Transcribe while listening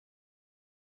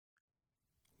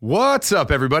What's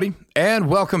up, everybody, and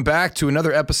welcome back to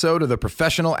another episode of the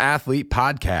Professional Athlete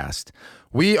Podcast.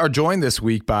 We are joined this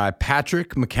week by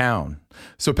Patrick McKeown.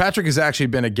 So Patrick has actually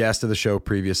been a guest of the show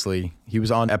previously. He was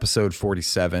on episode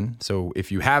 47. So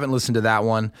if you haven't listened to that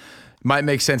one, it might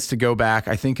make sense to go back.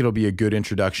 I think it'll be a good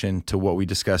introduction to what we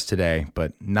discussed today,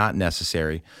 but not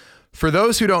necessary. For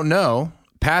those who don't know,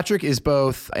 Patrick is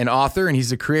both an author and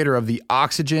he's the creator of the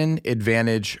Oxygen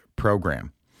Advantage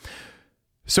program.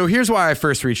 So here's why I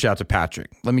first reached out to Patrick.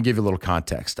 Let me give you a little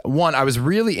context. One, I was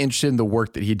really interested in the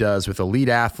work that he does with elite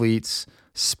athletes,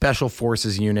 special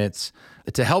forces units,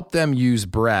 to help them use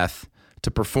breath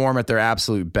to perform at their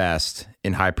absolute best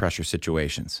in high pressure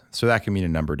situations. So that can mean a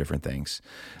number of different things.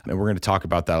 And we're going to talk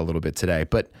about that a little bit today.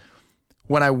 But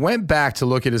when I went back to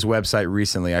look at his website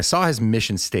recently, I saw his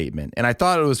mission statement and I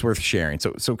thought it was worth sharing.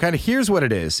 So kind of here's what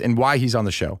it is and why he's on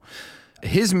the show.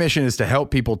 His mission is to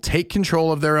help people take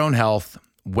control of their own health,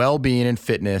 well-being, and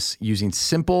fitness using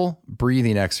simple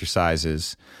breathing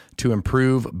exercises to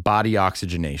improve body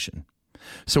oxygenation.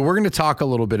 So we're going to talk a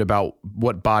little bit about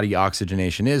what body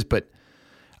oxygenation is, but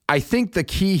I think the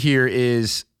key here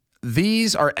is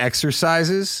these are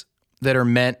exercises that are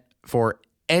meant for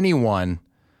anyone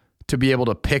to be able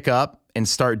to pick up and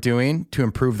start doing to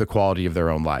improve the quality of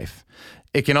their own life.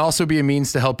 It can also be a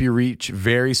means to help you reach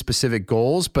very specific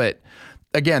goals, but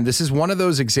again, this is one of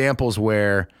those examples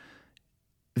where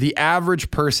the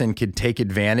average person could take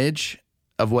advantage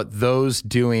of what those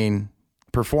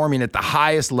performing at the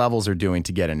highest levels are doing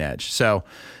to get an edge. So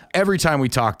every time we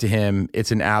talk to him, it's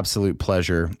an absolute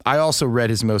pleasure. I also read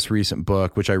his most recent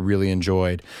book, which I really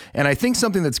enjoyed. And I think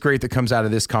something that's great that comes out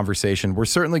of this conversation, we're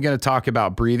certainly going to talk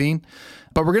about breathing,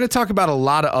 but we're going to talk about a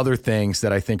lot of other things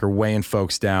that I think are weighing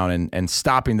folks down and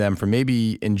stopping them from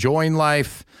maybe enjoying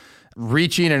life,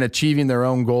 reaching and achieving their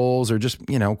own goals, or just,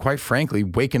 quite frankly,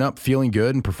 waking up feeling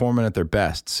good and performing at their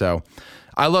best. So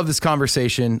I love this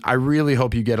conversation. I really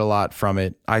hope you get a lot from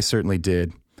it. I certainly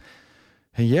did.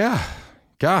 And yeah,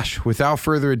 gosh, without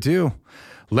further ado,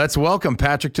 let's welcome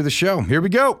Patrick to the show. Here we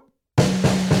go. Well,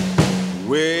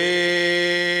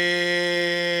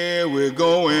 we're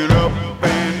going up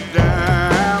and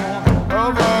down,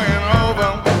 over and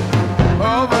over,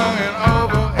 over and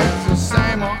over. It's the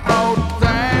same old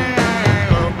thing,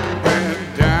 up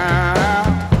and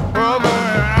down, over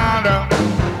and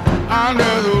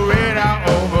under the radar,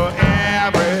 over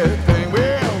everything.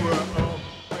 Well, we're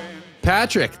up and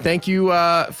Patrick, thank you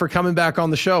for coming back on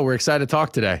the show. We're excited to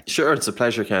talk today. Sure, it's a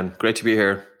pleasure, Ken. Great to be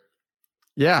here.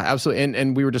 Yeah, absolutely.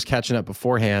 And we were just catching up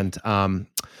beforehand. For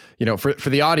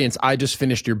the audience, I just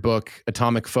finished your book,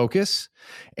 Atomic Focus.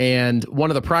 And one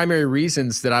of the primary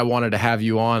reasons that I wanted to have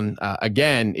you on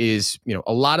again is,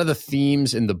 a lot of the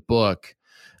themes in the book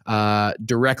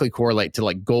directly correlate to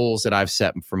like goals that I've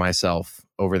set for myself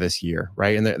over this year,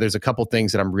 right? And there's a couple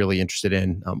things that I'm really interested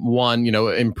in. One,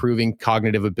 improving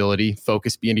cognitive ability,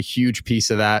 focus being a huge piece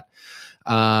of that.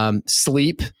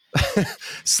 Sleep.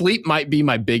 Sleep might be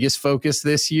my biggest focus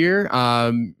this year.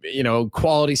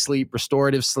 Quality sleep,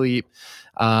 restorative sleep.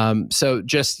 So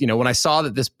just, when I saw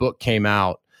that this book came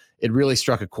out, it really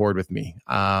struck a chord with me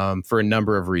for a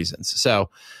number of reasons. So,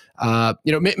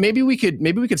 maybe we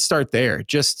could start there.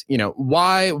 Just,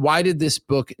 why did this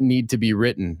book need to be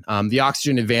written? The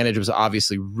Oxygen Advantage was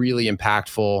obviously really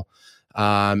impactful.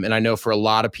 And I know for a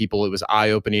lot of people, it was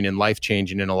eye-opening and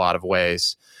life-changing in a lot of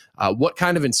ways. What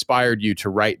kind of inspired you to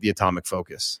write the Atomic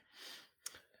Focus?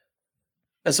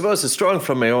 I suppose it's drawn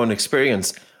from my own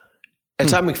experience.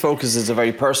 Atomic Focus is a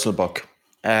very personal book.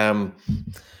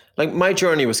 My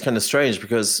journey was kind of strange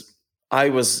because I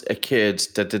was a kid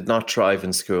that did not thrive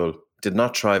in school, did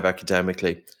not thrive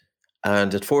academically.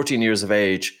 And at 14 years of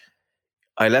age,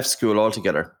 I left school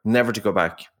altogether, never to go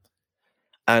back.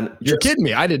 And you're kidding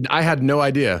me. I had no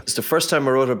idea. It's the first time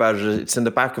I wrote about it. It's in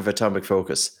the back of Atomic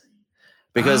Focus.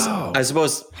 Because I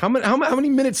suppose how many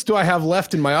minutes do I have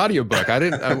left in my audiobook?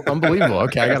 Unbelievable.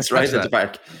 Okay, I got it's right at the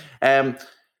back. And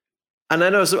I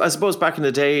know, I suppose back in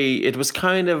the day, it was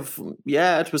kind of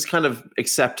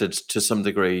accepted to some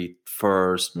degree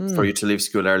for you to leave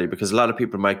school early because a lot of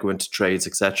people might go into trades,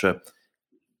 etc.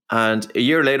 And a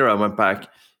year later, I went back.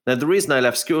 Now, the reason I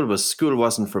left school was school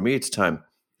wasn't for me at the time.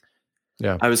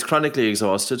 Yeah, I was chronically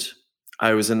exhausted.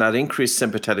 I was in that increased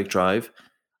sympathetic drive.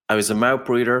 I was a mouth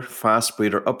breather, fast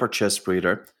breather, upper chest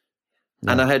breather,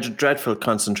 and I had a dreadful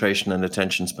concentration and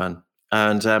attention span.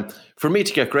 And for me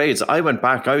to get grades, I went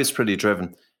back. I was pretty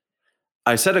driven.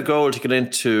 I set a goal to get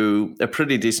into a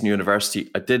pretty decent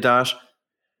university. I did that,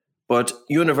 but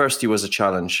university was a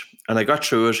challenge. And I got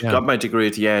through it, got my degree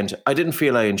at the end. I didn't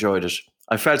feel I enjoyed it.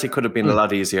 I felt it could have been a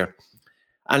lot easier.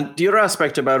 And the other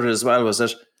aspect about it as well was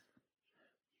that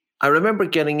I remember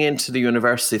getting into the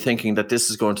university thinking that this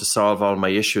is going to solve all my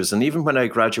issues. And even when I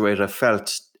graduated, I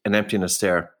felt an emptiness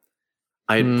there.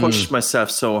 I had pushed myself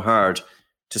so hard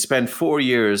to spend 4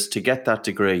 years to get that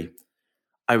degree.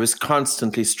 I was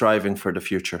constantly striving for the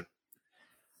future.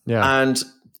 Yeah. And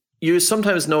you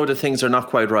sometimes know that things are not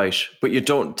quite right, but you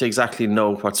don't exactly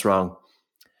know what's wrong.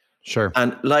 Sure.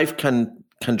 And life can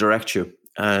direct you.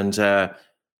 And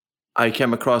I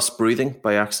came across breathing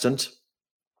by accident.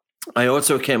 I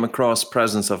also came across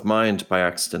presence of mind by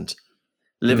accident.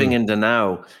 Living in the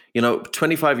now.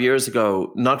 25 years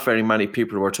ago, not very many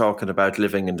people were talking about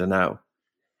living in the now.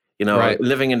 Right.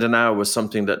 Living in the now was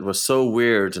something that was so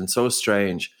weird and so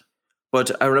strange.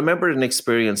 But I remember an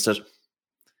experience that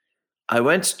I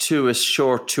went to a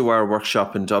short 2-hour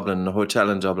workshop in Dublin, a hotel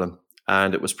in Dublin,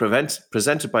 and it was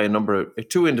presented by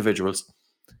two individuals.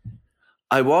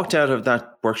 I walked out of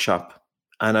that workshop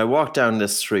and I walked down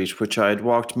this street, which I had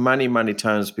walked many, many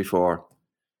times before,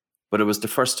 but it was the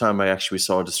first time I actually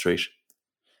saw the street.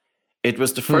 It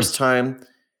was the first time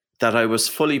that I was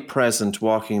fully present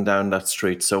walking down that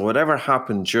street. So whatever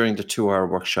happened during the 2-hour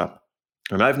workshop,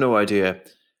 and I have no idea,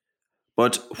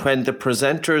 but when the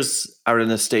presenters are in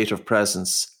a state of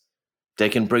presence, they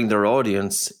can bring their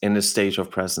audience in a state of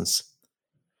presence.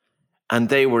 And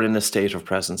they were in a state of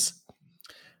presence.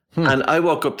 And I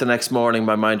woke up the next morning,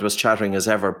 my mind was chattering as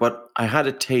ever, but I had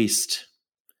a taste.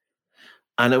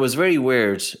 And it was very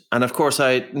weird. And of course,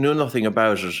 I knew nothing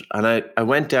about it. And I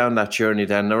went down that journey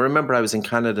then. And I remember I was in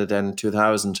Canada then in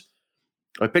 2000.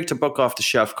 I picked a book off the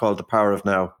shelf called The Power of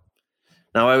Now.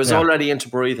 Now, I was already into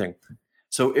breathing.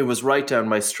 So it was right down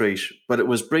my street, but it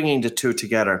was bringing the two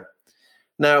together.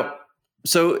 Now,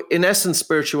 so in essence,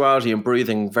 spirituality and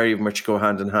breathing very much go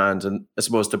hand in hand. And I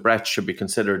suppose the breath should be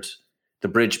considered the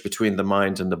bridge between the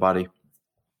mind and the body.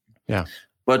 Yeah.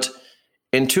 But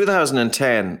in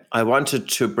 2010, I wanted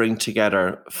to bring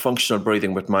together functional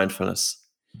breathing with mindfulness.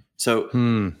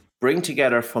 So bring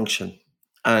together function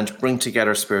and bring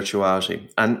together spirituality,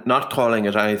 and not calling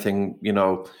it anything,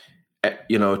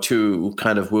 too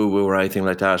kind of woo-woo or anything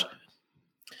like that.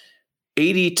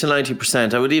 80 to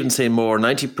 90%, I would even say more,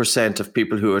 90% of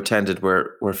people who attended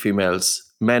were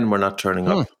females. Men were not turning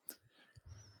up.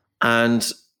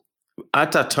 And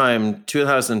at that time,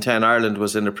 2010, Ireland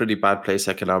was in a pretty bad place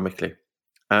economically.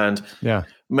 And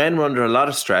men were under a lot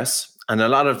of stress. And a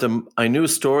lot of them, I knew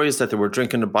stories that they were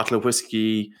drinking a bottle of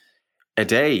whiskey a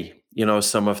day.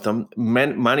 Some of them,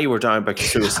 many were dying by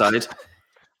suicide.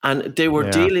 And they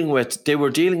were dealing with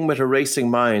a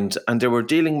racing mind, and they were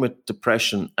dealing with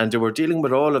depression, and they were dealing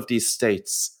with all of these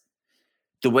states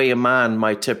the way a man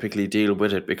might typically deal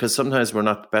with it, because sometimes we're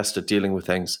not the best at dealing with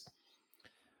things.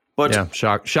 But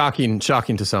shocking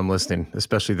to some listening,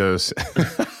 especially those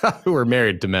who are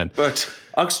married to men. But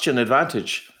Oxygen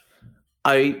Advantage,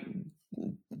 I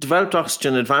developed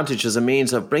Oxygen Advantage as a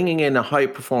means of bringing in a high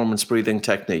performance breathing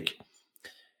technique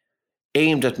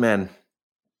aimed at men,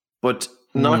 but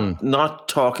not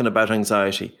talking about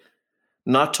anxiety,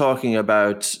 not talking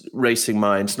about racing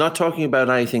minds, not talking about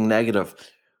anything negative,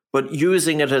 but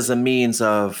using it as a means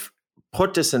of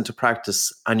put this into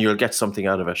practice and you'll get something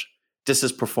out of it. This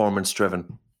is performance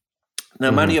driven.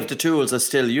 Now, many of the tools are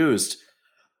still used,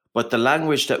 but the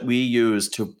language that we use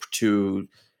to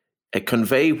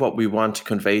convey what we want to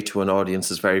convey to an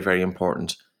audience is very, very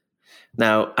important.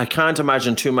 Now, I can't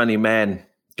imagine too many men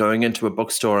going into a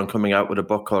bookstore and coming out with a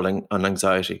book on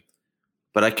anxiety.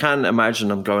 But I can imagine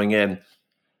them going in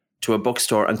to a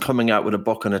bookstore and coming out with a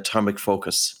book on atomic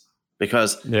focus,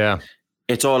 because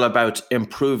it's all about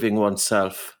improving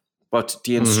oneself. But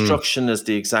the instruction is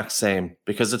the exact same,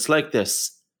 because it's like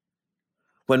this.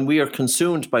 When we are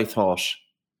consumed by thought,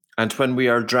 and when we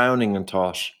are drowning in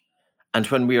thought, and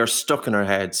when we are stuck in our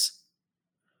heads,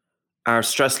 our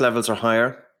stress levels are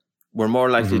higher. We're more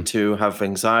likely to have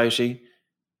anxiety,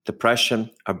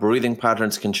 depression, our breathing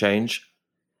patterns can change.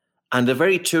 And the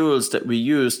very tools that we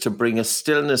use to bring a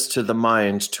stillness to the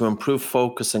mind, to improve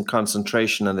focus and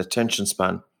concentration and attention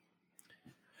span,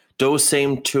 those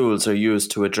same tools are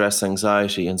used to address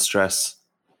anxiety and stress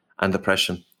and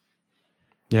depression.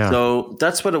 Yeah. So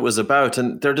that's what it was about.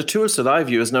 And they're the tools that I've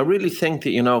used. And I really think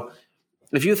that,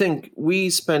 if you think we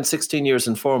spent 16 years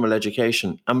in formal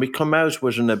education and we come out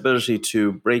with an ability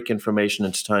to break information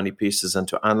into tiny pieces and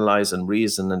to analyze and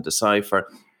reason and decipher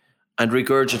and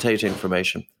regurgitate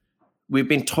information, we've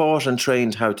been taught and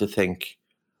trained how to think.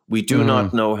 We do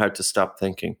not know how to stop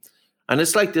thinking. And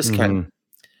it's like this, Ken.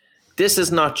 This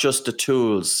is not just the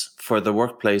tools for the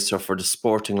workplace or for the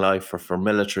sporting life or for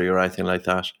military or anything like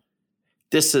that.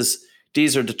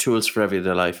 These are the tools for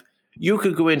everyday life. You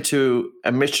could go into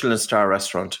a Michelin star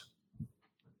restaurant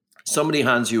Somebody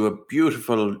hands you a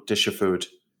beautiful dish of food.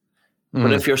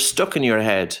 But if you're stuck in your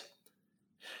head,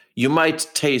 you might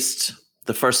taste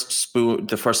the first spoon,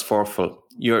 the first forkful.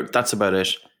 That's about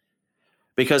it.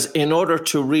 Because in order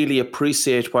to really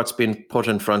appreciate what's been put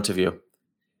in front of you,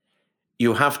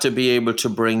 you have to be able to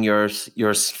bring your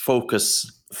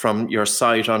focus from your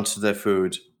sight onto the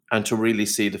food and to really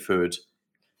see the food.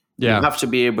 Yeah. You have to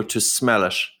be able to smell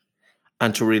it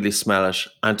and to really smell it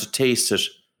and to taste it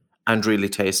and really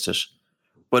taste it.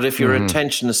 But if your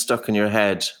attention is stuck in your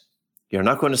head, you're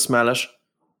not going to smell it,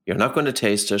 you're not going to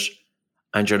taste it,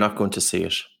 and you're not going to see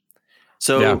it.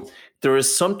 So there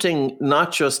is something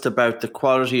not just about the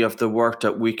quality of the work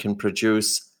that we can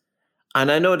produce.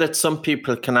 And I know that some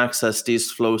people can access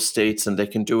these flow states and they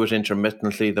can do it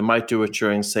intermittently. They might do it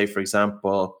during, say, for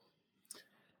example,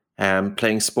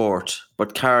 playing sport.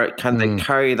 But can they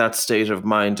carry that state of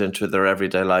mind into their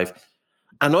everyday life?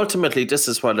 And ultimately, this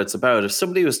is what it's about. If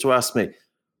somebody was to ask me,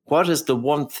 what is the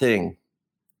one thing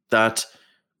that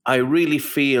I really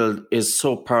feel is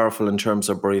so powerful in terms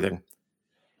of breathing?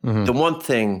 The one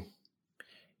thing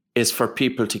is for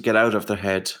people to get out of their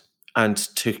head and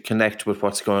to connect with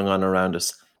what's going on around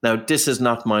us. Now, this is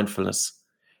not mindfulness.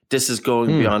 This is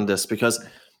going beyond this, because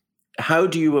how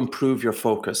do you improve your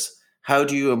focus? How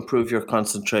do you improve your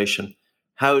concentration?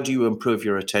 How do you improve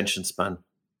your attention span?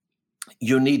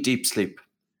 You need deep sleep.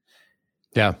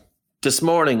 Yeah. This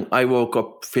morning, I woke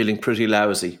up feeling pretty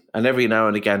lousy, and every now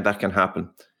and again that can happen.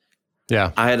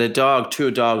 Yeah. I had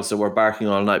two dogs that were barking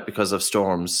all night because of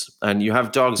storms, and you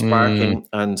have dogs barking,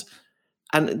 and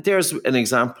there's an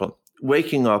example.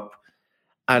 Waking up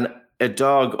and a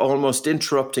dog almost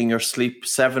interrupting your sleep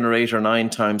 7 or 8 or 9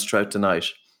 times throughout the night.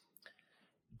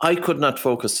 I could not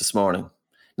focus this morning.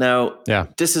 Now,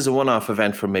 this is a one-off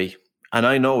event for me, and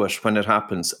I know it when it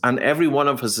happens, and every one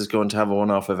of us is going to have a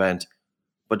one-off event,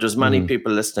 but there's many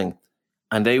people listening,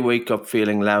 and they wake up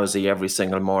feeling lousy every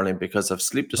single morning because of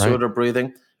sleep disorder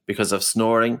breathing, because of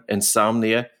snoring,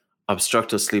 insomnia,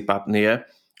 obstructive sleep apnea,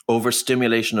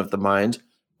 overstimulation of the mind.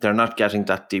 They're not getting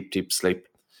that deep, deep sleep.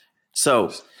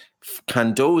 So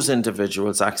can those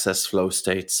individuals access flow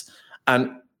states?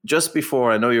 And just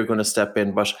before, I know you're going to step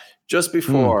in, but just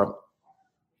before,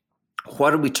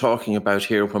 what are we talking about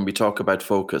here when we talk about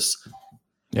focus?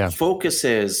 Yeah. Focus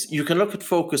is, you can look at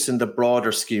focus in the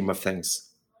broader scheme of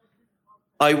things.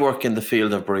 I work in the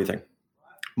field of breathing.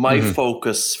 My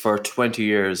focus for 20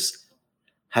 years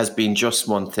has been just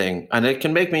one thing. And it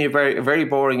can make me a very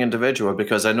boring individual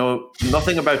because I know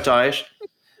nothing about diet.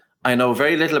 I know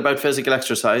very little about physical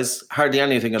exercise, hardly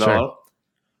anything at all.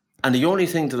 And the only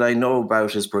thing that I know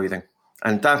about is breathing.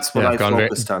 And that's what I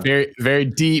focused on. Very, very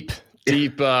deep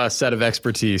set of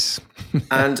expertise.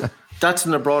 And that's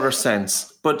in a broader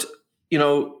sense. But, you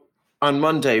know, on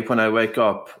Monday when I wake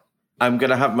up, I'm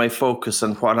going to have my focus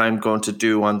on what I'm going to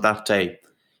do on that day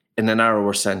in a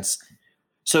narrower sense.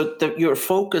 So your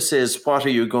focus is, what are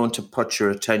you going to put your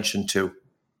attention to?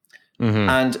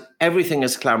 And everything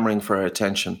is clamoring for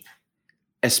attention,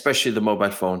 especially the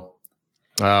mobile phone.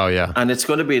 Oh, yeah. And it's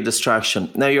going to be a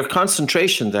distraction. Now, your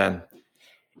concentration then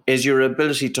is your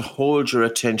ability to hold your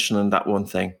attention on that one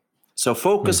thing. So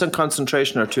focus and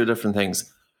concentration are two different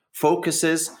things. Focus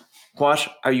is, what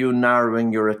are you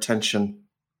narrowing your attention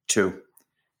to?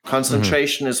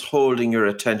 Concentration is holding your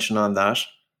attention on that.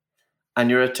 And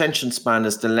your attention span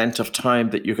is the length of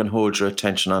time that you can hold your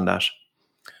attention on that.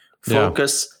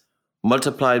 Focus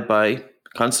multiplied by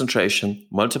concentration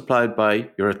multiplied by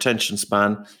your attention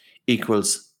span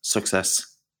equals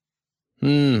success. I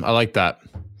like that.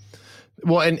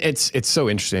 Well, and it's so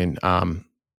interesting.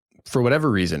 For whatever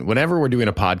reason, whenever we're doing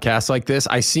a podcast like this,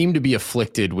 I seem to be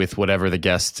afflicted with whatever the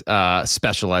guest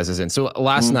specializes in. So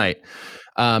last night,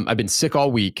 I've been sick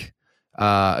all week.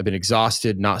 I've been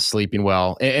exhausted, not sleeping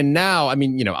well. And now, I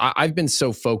mean, you know, I've been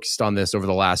so focused on this over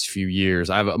the last few years.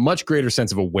 I have a much greater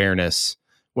sense of awareness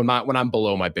when I'm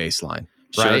below my baseline.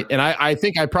 Right. And I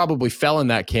think I probably fell in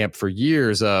that camp for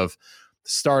years of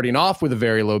starting off with a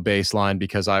very low baseline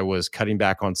because I was cutting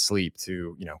back on sleep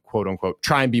to, you know, quote unquote,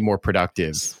 try and be more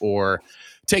productive or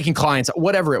taking clients,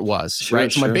 whatever it was.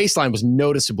 Right. So my baseline was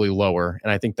noticeably lower.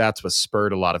 And I think that's what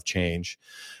spurred a lot of change.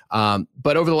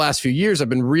 But over the last few years, I've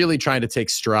been really trying to take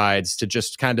strides to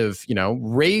just kind of, you know,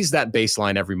 raise that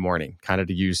baseline every morning, kind of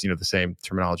to use, you know, the same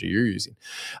terminology you're using.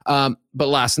 But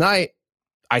last night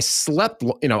I slept,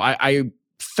 you know, I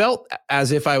felt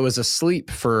as if I was asleep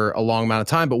for a long amount of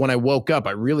time. But when I woke up,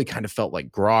 I really kind of felt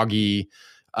like groggy.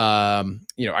 You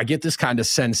know, I get this kind of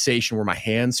sensation where my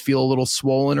hands feel a little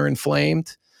swollen or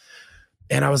inflamed.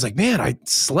 And I was like, man, I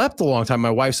slept a long time.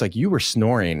 My wife's like, you were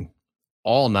snoring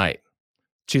all night.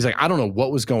 she's like, I don't know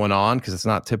what was going on because it's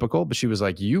not typical, but she was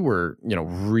like, you were,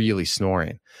 really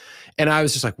snoring. And I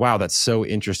was just like, wow, that's so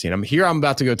interesting. I'm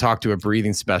about to go talk to a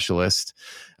breathing specialist.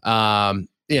 And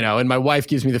my wife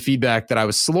gives me the feedback that I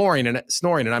was snoring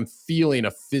and I'm feeling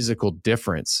a physical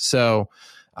difference. So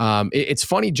it's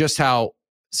funny just how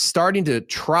starting to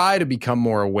try to become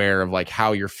more aware of like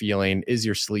how you're feeling. Is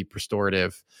your sleep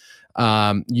restorative?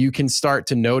 You can start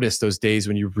to notice those days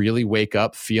when you really wake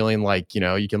up feeling like,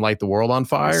 you can light the world on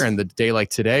fire, and the day like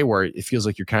today where it feels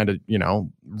like you're kind of,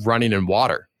 running in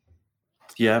water.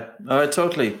 Yeah,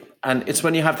 totally. And it's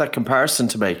when you have that comparison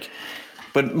to make.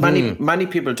 But many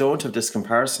people don't have this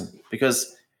comparison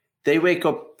because they wake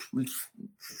up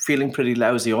feeling pretty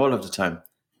lousy all of the time.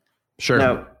 Sure.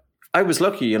 Now, I was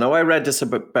lucky, I read this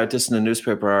about this in a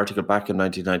newspaper article back in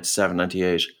 1997,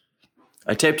 98.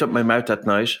 I taped up my mouth that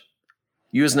night,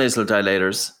 used nasal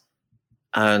dilators,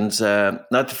 and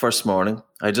not the first morning.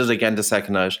 I did it again the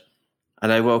second night,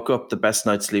 and I woke up the best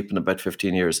night's sleep in about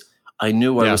 15 years. I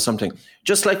knew I was something.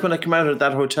 Just like when I come out of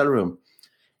that hotel room.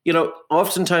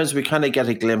 Oftentimes we kind of get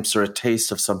a glimpse or a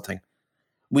taste of something.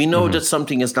 We know that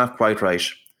something is not quite right.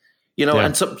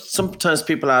 And sometimes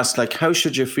people ask, like, how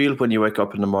should you feel when you wake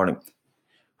up in the morning?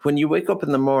 When you wake up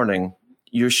in the morning,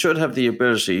 you should have the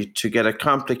ability to get a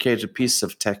complicated piece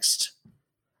of text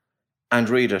and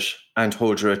read it and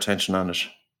hold your attention on it.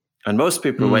 And most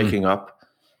people waking up,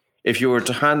 if you were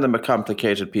to hand them a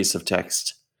complicated piece of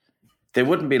text, they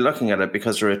wouldn't be looking at it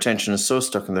because their attention is so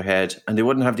stuck in their head, and they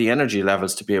wouldn't have the energy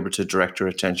levels to be able to direct their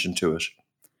attention to it.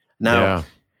 Now,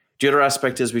 the other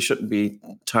aspect is we shouldn't be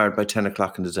tired by 10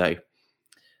 o'clock in the day.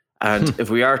 And if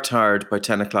we are tired by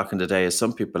 10 o'clock in the day, as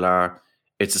some people are,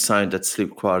 it's a sign that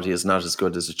sleep quality is not as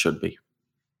good as it should be.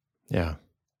 Yeah.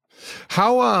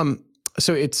 How,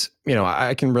 so it's,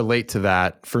 I can relate to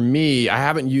that. For me, I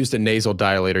haven't used a nasal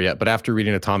dilator yet, but after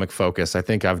reading Atomic Focus, I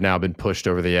think I've now been pushed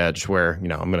over the edge where,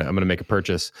 I'm going to make a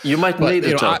purchase. You might need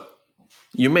it.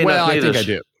 You may not need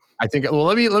it. I think I do. Well,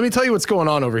 let me tell you what's going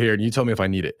on over here, and you tell me if I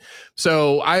need it.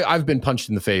 So I've been punched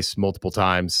in the face multiple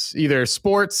times, either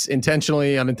sports,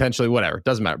 intentionally, unintentionally, whatever,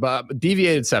 doesn't matter. But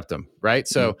deviated septum, right?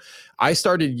 So I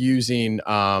started using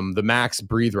the Max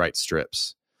Breathe Right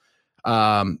strips,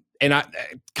 and I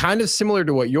kind of similar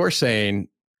to what you're saying.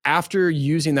 After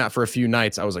using that for a few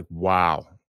nights, I was like, wow.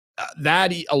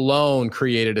 That alone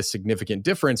created a significant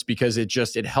difference because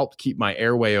it helped keep my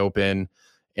airway open.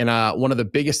 And one of the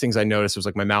biggest things I noticed was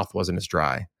like my mouth wasn't as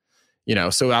dry,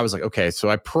 so I was like, okay, so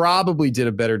I probably did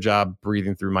a better job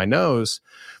breathing through my nose.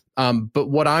 But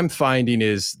what I'm finding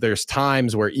is there's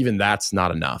times where even that's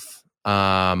not enough.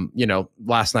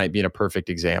 Last night being a perfect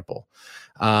example.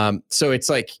 So it's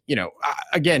like,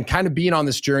 again, kind of being on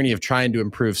this journey of trying to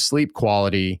improve sleep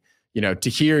quality, to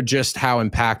hear just how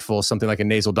impactful something like a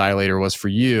nasal dilator was for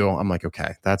you, I'm like,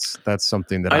 okay, that's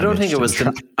something that I don't think it was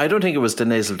the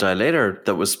nasal dilator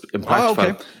that was impactful.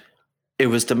 Oh, okay. It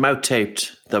was the mouth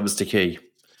taped that was the key.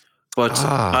 But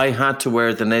I had to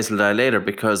wear the nasal dilator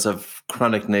because of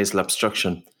chronic nasal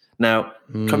obstruction. Now,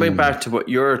 coming back to what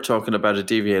you're talking about, a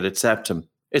deviated septum,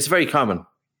 it's very common.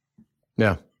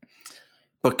 Yeah.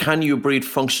 But can you breathe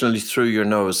functionally through your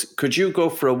nose? Could you go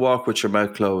for a walk with your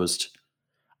mouth closed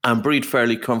and breathe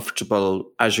fairly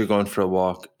comfortable as you're going for a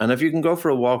walk? And if you can go for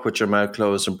a walk with your mouth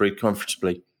closed and breathe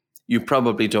comfortably, you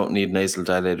probably don't need nasal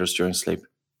dilators during sleep.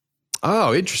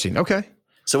 Oh, interesting. Okay.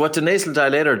 So what the nasal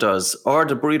dilator does, or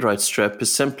the Breathe Right strip,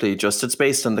 is simply it's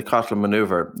based on the Cottle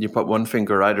maneuver. You put one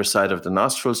finger either side of the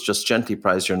nostrils, just gently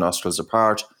prise your nostrils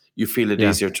apart. You feel it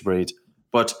easier to breathe.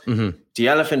 But the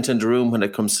elephant in the room when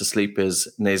it comes to sleep is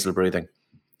nasal breathing.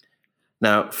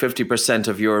 Now, 50%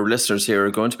 of your listeners here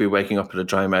are going to be waking up with a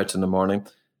dry mouth in the morning.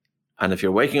 And if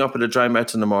you're waking up with a dry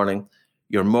mouth in the morning,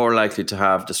 you're more likely to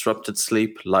have disrupted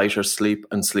sleep, lighter sleep,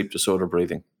 and sleep disorder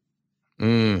breathing.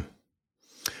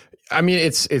 I mean,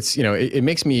 it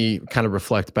makes me kind of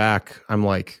reflect back. I'm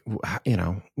like,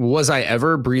 was I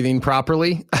ever breathing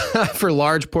properly for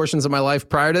large portions of my life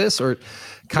prior to this? Or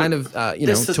kind of,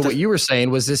 to what you were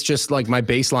saying, was this just like my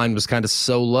baseline was kind of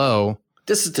so low?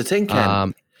 This is the thing,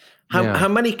 Ken. How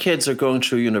many kids are going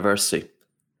through university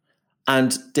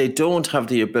and they don't have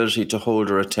the ability to hold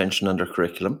their attention under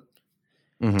curriculum?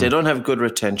 They don't have good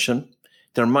retention.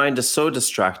 Their mind is so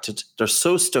distracted. They're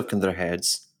so stuck in their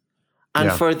heads. And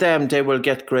for them, they will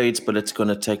get grades, but it's going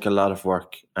to take a lot of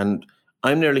work. And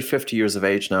I'm nearly 50 years of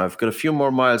age now. I've got a few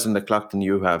more miles on the clock than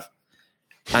you have.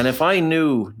 And if I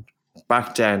knew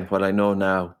back then what I know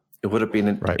now, it would have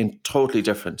been totally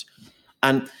different.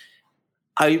 And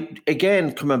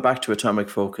again, coming back to Atomic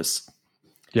Focus.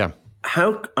 Yeah.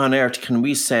 how on earth can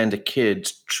we send a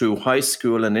kid through high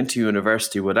school and into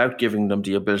university without giving them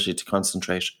the ability to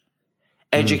concentrate?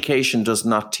 Education does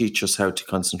not teach us how to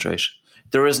concentrate.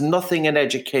 There is nothing in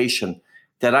education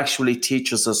that actually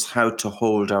teaches us how to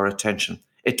hold our attention.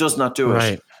 It does not do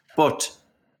Right. it. But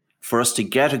for us to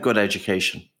get a good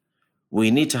education,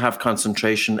 we need to have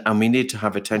concentration and we need to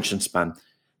have attention span.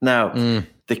 Now,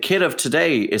 the kid of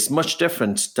today is much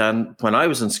different than when I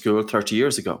was in school 30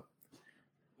 years ago,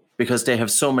 because they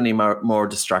have so many more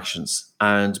distractions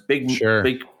and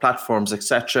big platforms,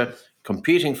 etc.,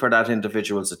 competing for that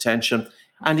individual's attention.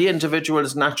 And the individual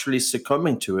is naturally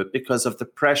succumbing to it because of the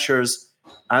pressures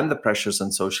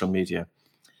on social media.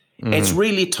 It's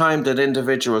really time that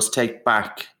individuals take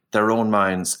back their own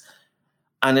minds.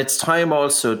 And it's time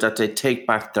also that they take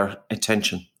back their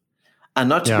attention. And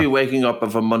not to be waking up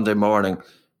of a Monday morning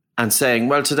and saying,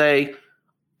 well, today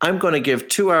I'm going to give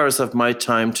 2 hours of my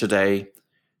time today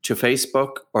to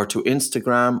Facebook or to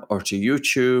Instagram or to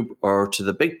YouTube or to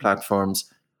the big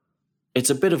platforms. It's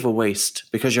a bit of a waste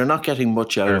because you're not getting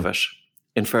much out of it,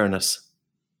 in fairness.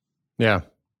 Yeah.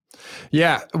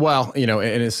 Yeah. Well, and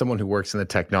as someone who works in the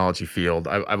technology field,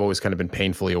 I've always kind of been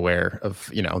painfully aware of,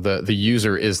 the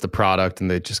user is the product and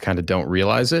they just kind of don't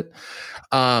realize it.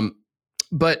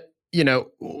 But,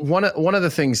 one of the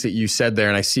things that you said there,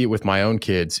 and I see it with my own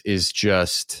kids, is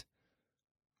just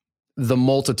the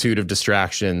multitude of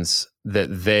distractions that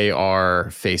they are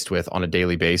faced with on a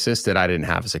daily basis that I didn't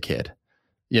have as a kid.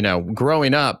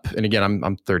 Growing up, and again,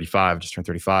 I'm 35, just turned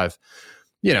 35,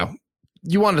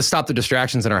 you wanted to stop the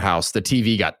distractions in our house. The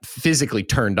TV got physically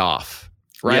turned off,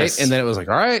 right? Yes. And then it was like,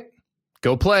 all right,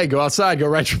 go play, go outside, go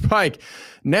ride your bike.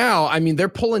 Now, I mean, they're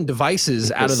pulling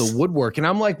devices out of the woodwork. And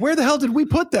I'm like, where the hell did we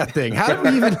put that thing? How did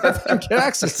we even let them get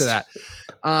access to that?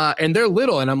 And they're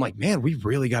little. And I'm like, man, we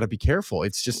really got to be careful.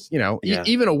 It's just,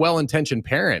 even a well-intentioned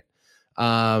parent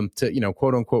to,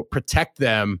 quote unquote, protect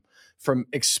them from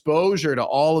exposure to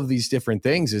all of these different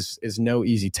things is no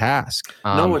easy task.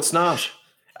 No, it's not.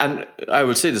 And I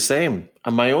would say the same.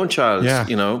 And my own child,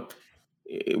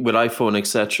 with iPhone,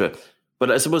 etc. But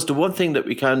I suppose the one thing that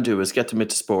we can do is get them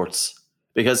into sports,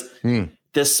 because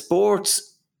the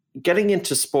sports, getting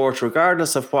into sport,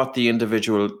 regardless of what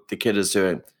the kid is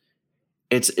doing,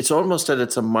 it's almost that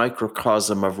it's a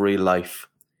microcosm of real life.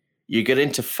 You get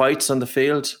into fights on the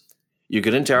field, you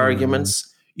get into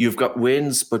arguments, you've got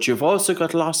wins, but you've also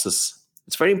got losses.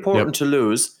 It's very important to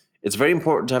lose. It's very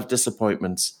important to have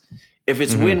disappointments. If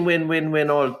it's win, win, win, win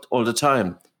all the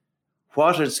time,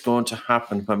 what is going to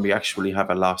happen when we actually have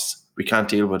a loss? We can't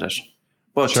deal with it.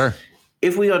 But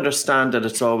if we understand that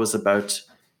it's always about,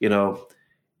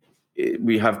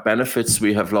 we have benefits,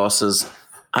 we have losses.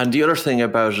 And the other thing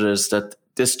about it is that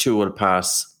this too will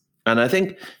pass. And I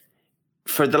think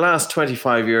for the last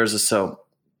 25 years or so,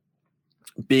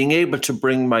 being able to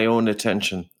bring my own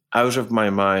attention out of my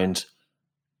mind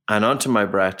and onto my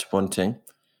breath, one thing,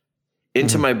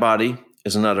 into my body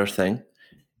is another thing,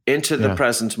 into the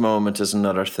present moment is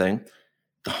another thing.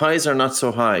 The highs are not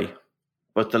so high,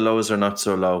 but the lows are not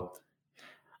so low.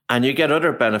 And you get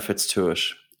other benefits to it: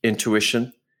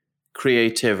 intuition,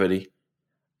 creativity,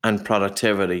 and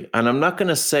productivity. And I'm not going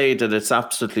to say that it's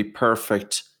absolutely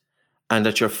perfect and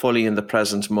that you're fully in the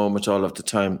present moment all of the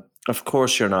time. Of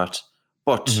course you're not.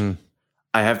 But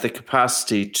I have the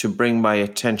capacity to bring my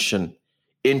attention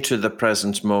into the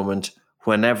present moment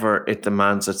whenever it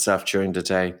demands itself during the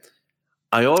day.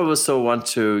 I always so want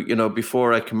to,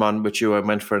 before I come on with you, I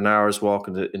went for an hour's walk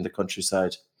in the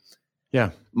countryside.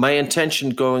 Yeah. My intention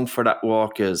going for that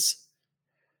walk is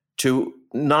to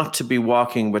not to be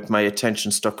walking with my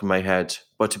attention stuck in my head,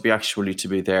 but to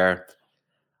be there.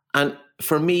 And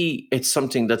for me, it's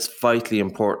something that's vitally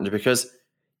important, because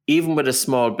even with a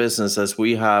small business as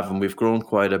we have, and we've grown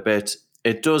quite a bit,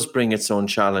 it does bring its own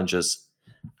challenges.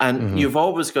 And you've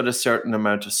always got a certain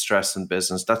amount of stress in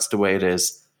business. That's the way it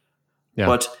is. Yeah.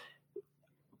 But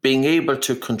being able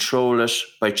to control it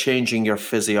by changing your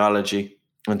physiology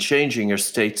and changing your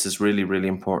states is really, really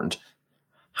important.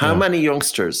 How many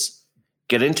youngsters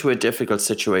get into a difficult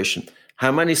situation?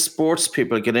 How many sports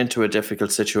people get into a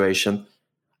difficult situation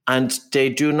and they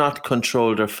do not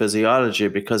control their physiology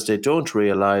because they don't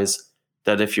realize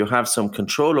that if you have some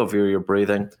control over your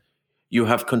breathing, you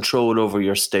have control over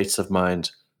your states of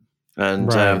mind.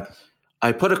 And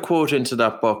I put a quote into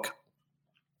that book.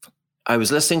 I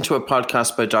was listening to a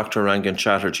podcast by Dr. Rangan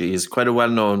Chatterjee. He's quite a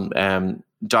well-known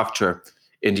doctor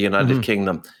in the United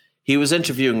Kingdom. He was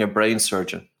interviewing a brain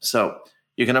surgeon. So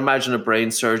you can imagine a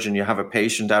brain surgeon. You have a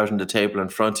patient out on the table in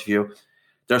front of you.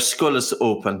 Their skull is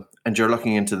open and you're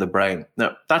looking into the brain.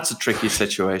 Now, that's a tricky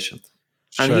situation.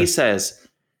 And he says,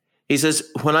 He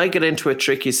says, when I get into a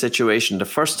tricky situation, the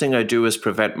first thing I do is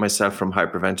prevent myself from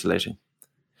hyperventilating.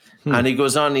 And he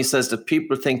goes on, he says that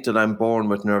people think that I'm born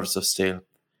with nerves of steel.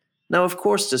 Now, of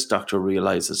course, this doctor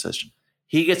realizes it.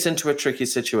 He gets into a tricky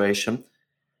situation.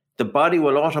 The body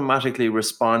will automatically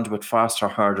respond with faster,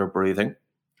 harder breathing.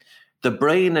 The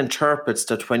brain interprets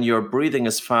that when your breathing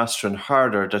is faster and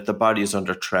harder, that the body is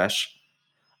under threat.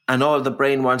 And all the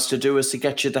brain wants to do is to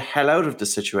get you the hell out of the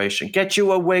situation, get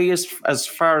you away as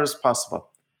far as possible.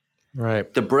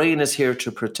 Right. The brain is here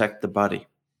to protect the body.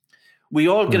 We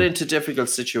all get into difficult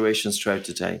situations throughout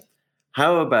the day.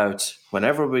 How about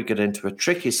whenever we get into a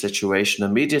tricky situation,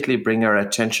 immediately bring our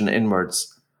attention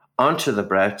inwards onto the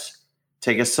breath,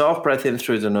 take a soft breath in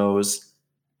through the nose,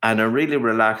 and a really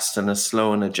relaxed and a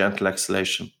slow and a gentle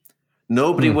exhalation.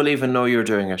 Nobody will even know you're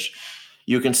doing it.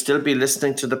 You can still be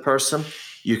listening to the person.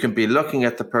 You can be looking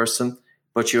at the person,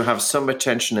 but you have some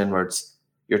attention inwards.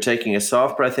 You're taking a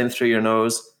soft breath in through your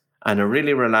nose and a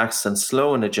really relaxed and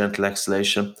slow and a gentle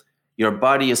exhalation. Your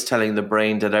body is telling the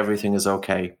brain that everything is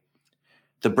okay.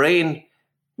 The brain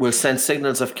will send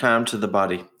signals of calm to the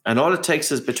body. And all it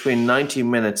takes is between 90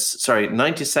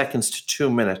 seconds to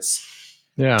 2 minutes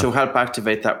to help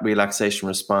activate that relaxation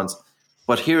response.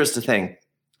 But here's the thing.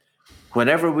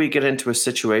 Whenever we get into a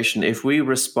situation, if we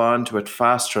respond with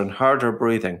faster and harder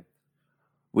breathing,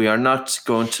 we are not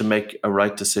going to make a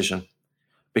right decision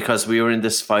because we are in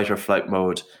this fight or flight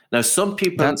mode. Now, some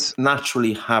people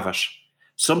naturally have it.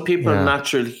 Some people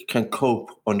naturally can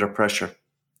cope under pressure.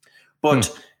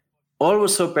 But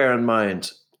also bear in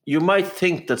mind, you might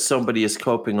think that somebody is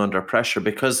coping under pressure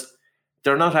because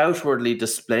they're not outwardly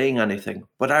displaying anything,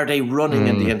 but are they running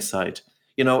in the inside?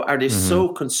 You know, are they so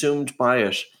consumed by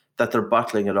it that they're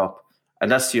bottling it up?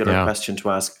 And that's the other question to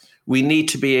ask. We need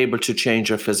to be able to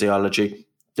change our physiology.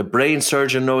 The brain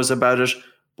surgeon knows about it,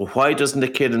 but why doesn't the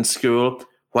kid in school?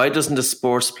 Why doesn't the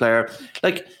sports player?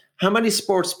 Like, how many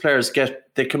sports players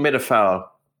they commit a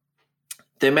foul,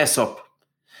 they mess up,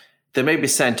 they may be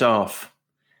sent off.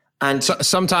 And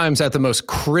sometimes at the most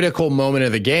critical moment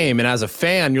of the game, and as a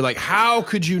fan, you're like, how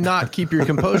could you not keep your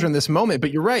composure in this moment?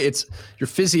 But you're right, it's your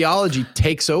physiology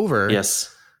takes over.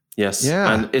 Yes.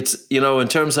 Yeah. And it's, you know, in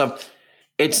terms of,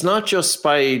 it's not just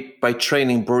by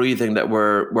training breathing that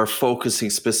we're focusing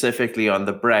specifically on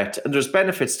the breath, and there's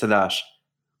benefits to that,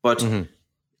 but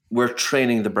we're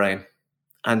training the brain,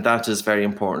 and that is very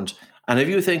important. And if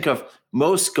you think of,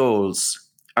 most goals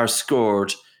are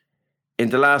scored in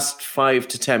the last 5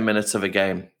 to 10 minutes of a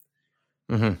game.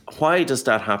 Why does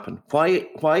that happen?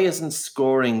 Why isn't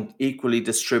scoring equally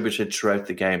distributed throughout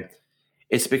the game?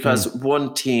 It's because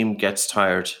one team gets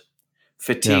tired.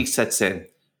 Fatigue sets in.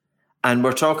 And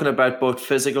we're talking about both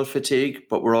physical fatigue,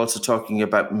 but we're also talking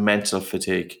about mental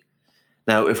fatigue.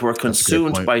 Now, if we're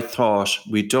consumed by thought,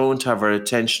 we don't have our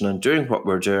attention on doing what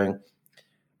we're doing,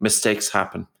 mistakes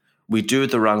happen. We do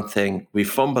the wrong thing. We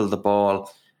fumble the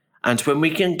ball. And when we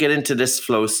can get into this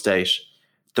flow state,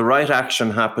 the right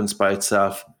action happens by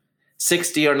itself.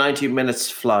 60 or 90 minutes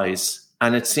flies,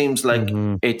 and it seems like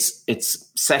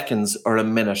it's seconds or a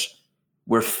minute.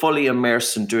 We're fully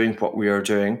immersed in doing what we are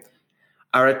doing.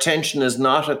 Our attention is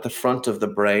not at the front of the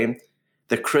brain,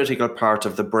 the critical part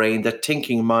of the brain, the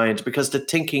thinking mind, because the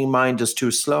thinking mind is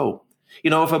too slow. You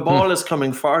know, if a ball is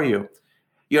coming for you,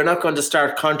 you're not going to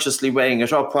start consciously weighing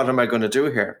it up. What am I going to do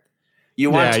here?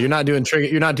 You're not doing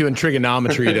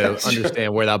trigonometry to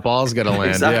understand where that ball's going to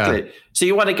land. Exactly. Yeah. So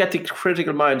you want to get the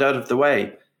critical mind out of the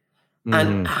way.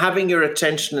 And having your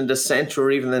attention in the center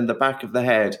or even in the back of the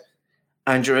head,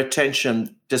 and your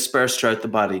attention dispersed throughout the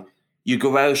body, you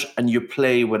go out and you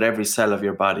play with every cell of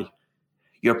your body.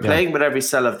 You're playing with every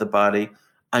cell of the body,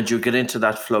 and you get into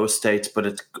that flow state.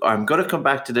 But I'm going to come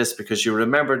back to this because you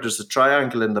remember there's a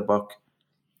triangle in the book,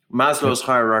 Maslow's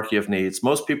hierarchy of needs.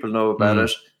 Most people know about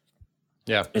it.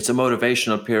 Yeah. It's a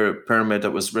motivational pyramid that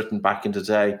was written back in the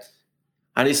day.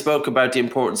 And he spoke about the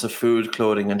importance of food,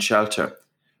 clothing, and shelter.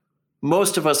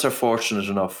 Most of us are fortunate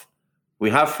enough. We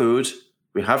have food,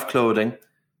 we have clothing,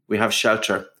 we have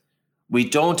shelter. We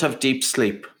don't have deep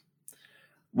sleep.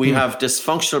 We have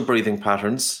dysfunctional breathing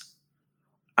patterns,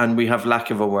 and we have lack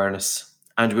of awareness.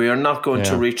 And we are not going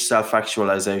to reach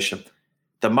self-actualization.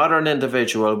 The modern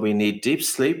individual, we need deep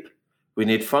sleep, we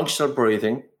need functional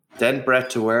breathing, then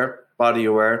breath aware, body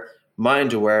aware,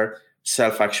 mind aware,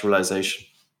 self-actualization.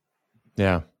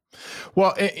 Yeah.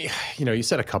 Well, you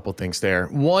said a couple things there.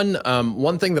 One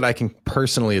thing that I can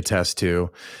personally attest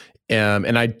to,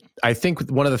 and I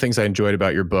think one of the things I enjoyed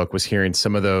about your book was hearing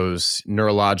some of those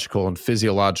neurological and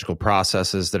physiological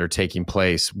processes that are taking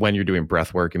place when you're doing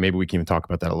breath work. And maybe we can even talk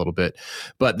about that a little bit.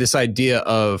 But this idea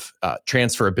of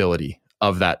transferability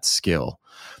of that skill.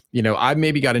 I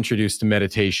maybe got introduced to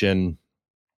meditation,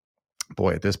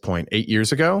 at this point, 8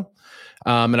 years ago.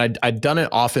 And I'd done it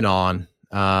off and on,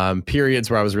 periods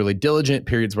where I was really diligent,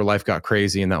 periods where life got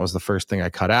crazy. And that was the first thing I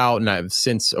cut out. And I've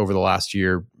since, over the last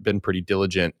year, been pretty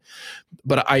diligent.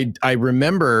 But I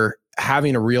remember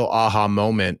having a real aha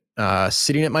moment,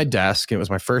 sitting at my desk, and it was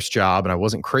my first job, and I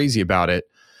wasn't crazy about it.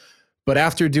 But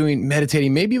after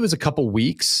meditating, maybe it was a couple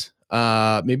weeks,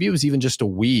 maybe it was even just a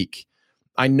week,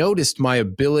 I noticed my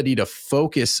ability to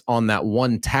focus on that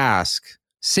one task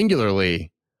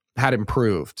singularly had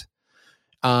improved.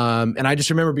 And I just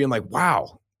remember being like,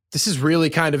 wow, this is really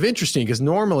kind of interesting, because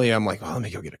normally I'm like, oh, let me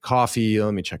go get a coffee.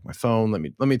 Let me check my phone.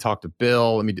 Let me talk to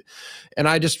Bill. And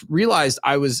I just realized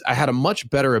I had a much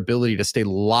better ability to stay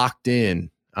locked in.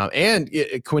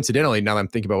 Coincidentally, now that I'm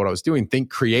thinking about what I was doing, think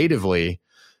creatively,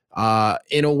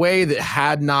 in a way that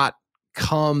had not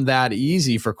come that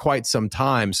easy for quite some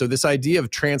time. So this idea of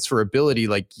transferability,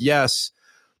 like, yes,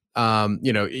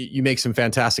 you make some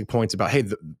fantastic points about, hey,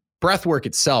 the breath work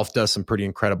itself does some pretty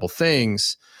incredible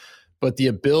things, but the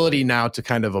ability now to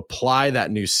kind of apply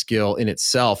that new skill in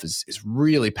itself is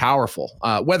really powerful,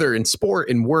 whether in sport,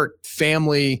 in work,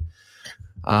 family.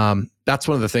 That's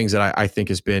one of the things that I think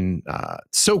has been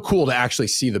so cool to actually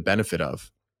see the benefit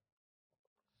of.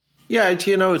 Yeah,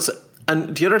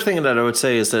 and the other thing that I would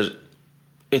say is that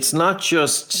it's not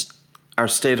just our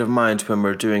state of mind when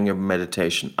we're doing a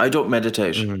meditation. I don't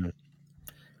meditate. Mm-hmm.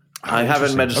 I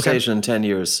haven't meditated in 10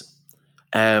 years.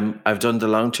 I've done the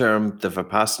long-term, the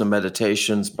Vipassana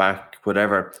meditations back,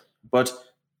 whatever. But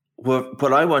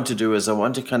what I want to do is I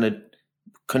want to kind of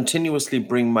continuously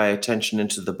bring my attention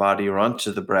into the body, or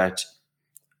onto the breath,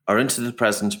 or into the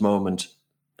present moment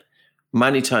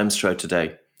many times throughout the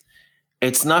day.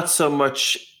 It's not so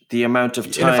much the amount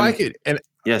of time. And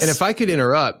if I could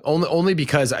interrupt, only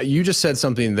because you just said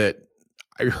something that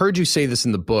I heard you say this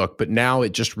in the book, but now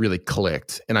it just really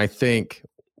clicked. And I think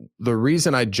the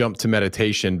reason I jumped to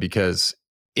meditation, because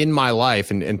in my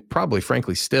life, and probably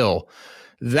frankly still,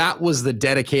 that was the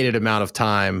dedicated amount of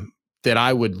time that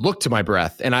I would look to my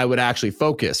breath and I would actually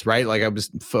focus, right? Like I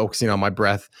was focusing on my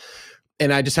breath.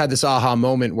 And I just had this aha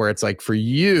moment where it's like, for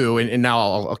you, and now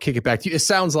I'll kick it back to you. It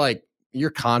sounds like you're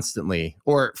constantly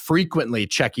or frequently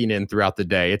checking in throughout the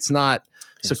day. It's not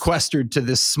sequestered to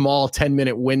this small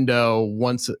 10-minute window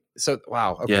once. So,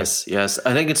 wow. Okay. Yes.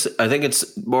 I think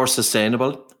it's more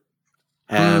sustainable.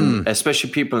 Especially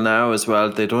people now as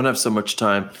well. They don't have so much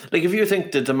time. Like, if you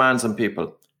think the demands on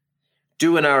people,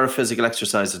 do an hour of physical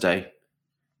exercise a day,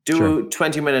 do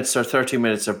 20 minutes or 30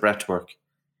 minutes of breath work,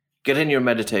 get in your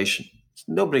meditation.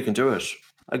 Nobody can do it.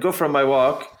 I go for my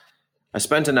walk. I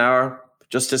spent an hour.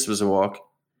 Just this was a walk.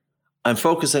 I'm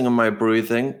focusing on my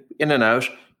breathing in and out,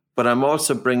 but I'm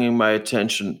also bringing my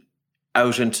attention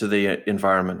out into the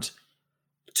environment,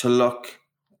 to look,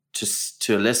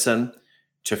 to listen,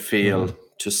 to feel,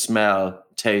 to smell,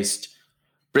 taste,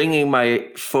 bringing my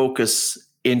focus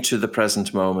into the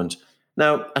present moment.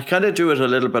 Now, I kind of do it a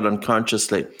little bit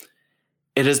unconsciously.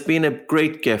 It has been a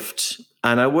great gift.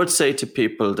 And I would say to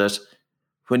people that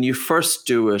when you first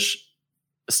do it,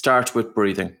 start with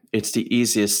breathing. It's the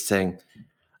easiest thing.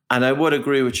 And I would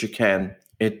agree with you, Ken.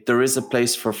 There is a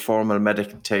place for formal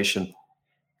meditation,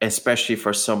 especially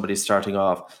for somebody starting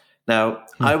off. Now,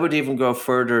 I would even go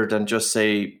further than just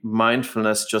say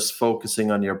mindfulness, just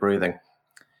focusing on your breathing.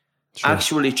 Sure.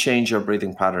 Actually change your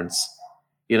breathing patterns.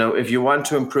 If you want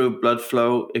to improve blood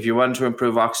flow, if you want to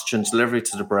improve oxygen delivery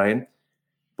to the brain,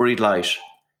 breathe light.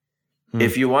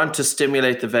 If you want to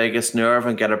stimulate the vagus nerve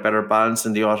and get a better balance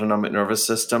in the autonomic nervous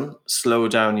system, slow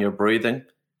down your breathing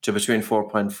to between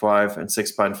 4.5 and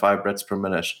 6.5 breaths per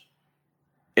minute.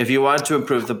 If you want to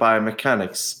improve the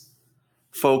biomechanics,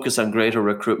 focus on greater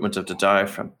recruitment of the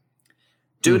diaphragm.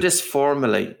 Do this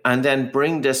formally, and then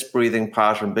bring this breathing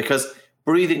pattern, because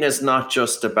breathing is not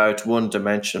just about one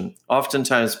dimension.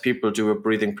 Oftentimes people do a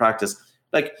breathing practice.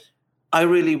 Like, I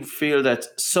really feel that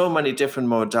so many different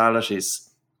modalities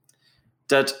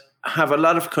that have a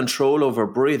lot of control over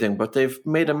breathing, but they've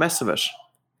made a mess of it.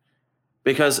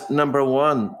 Because number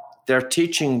one, they're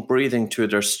teaching breathing to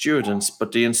their students,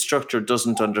 but the instructor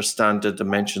doesn't understand the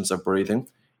dimensions of breathing.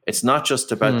 It's not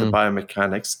just about the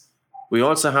biomechanics. We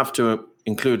also have to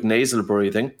include nasal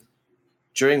breathing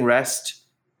during rest,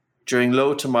 during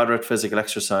low to moderate physical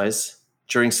exercise,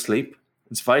 during sleep.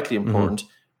 It's vitally important.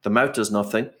 The mouth does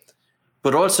nothing.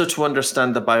 But also to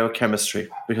understand the biochemistry,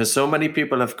 because so many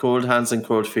people have cold hands and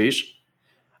cold feet.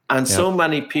 And so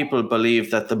many people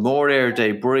believe that the more air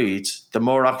they breathe, the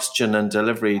more oxygen and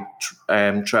delivery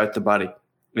throughout the body.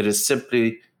 It is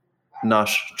simply not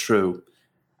true.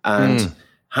 And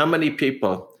how many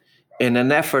people in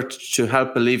an effort to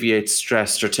help alleviate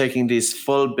stress, they're taking these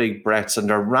full big breaths and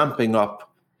they're ramping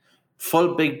up.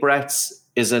 Full big breaths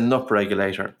is an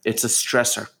upregulator. It's a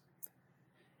stressor.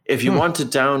 If you want to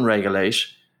downregulate,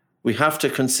 we have to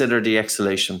consider the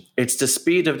exhalation. It's the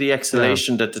speed of the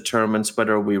exhalation that determines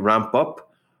whether we ramp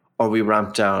up or we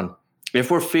ramp down.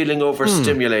 If we're feeling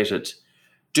overstimulated,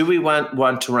 do we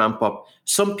want to ramp up?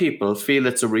 Some people feel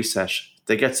it's a reset.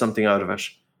 They get something out of it,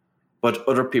 but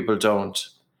other people don't.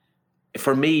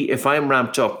 For me, if I'm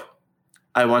ramped up,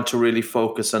 I want to really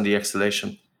focus on the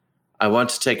exhalation. I want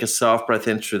to take a soft breath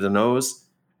in through the nose,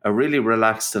 a really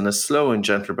relaxed and a slow and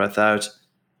gentle breath out,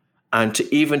 and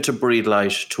to breathe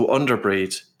light, to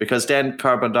underbreathe, because then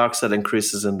carbon dioxide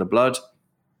increases in the blood.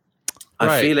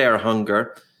 I feel air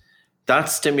hunger. That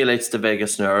stimulates the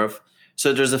vagus nerve.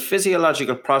 So there's a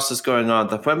physiological process going on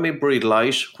that when we breathe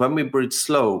light, when we breathe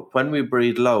slow, when we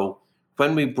breathe low,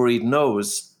 when we breathe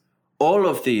nose, all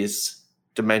of these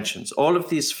dimensions, all of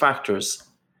these factors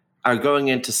are going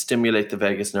in to stimulate the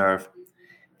vagus nerve.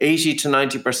 80 to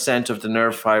 90% of the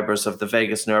nerve fibers of the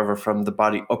vagus nerve are from the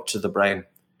body up to the brain.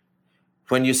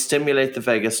 When you stimulate the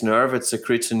vagus nerve, it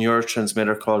secretes a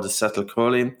neurotransmitter called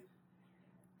acetylcholine.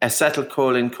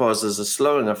 Acetylcholine causes a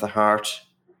slowing of the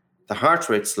heart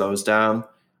rate slows down,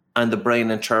 and the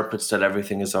brain interprets that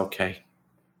everything is okay.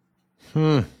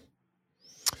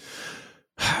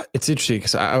 It's interesting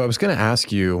because I was going to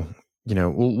ask you,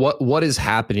 what is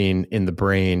happening in the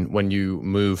brain when you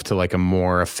move to like a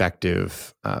more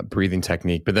effective breathing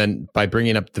technique? But then by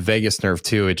bringing up the vagus nerve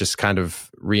too, it just kind of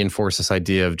reinforces this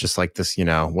idea of just like this,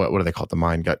 what do they call it? The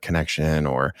mind-gut connection,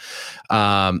 or,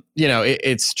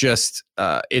 it's just,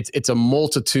 it's a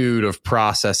multitude of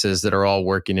processes that are all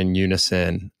working in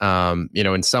unison.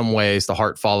 In some ways the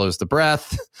heart follows the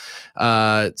breath.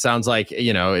 It sounds like,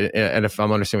 and if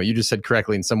I'm understanding what you just said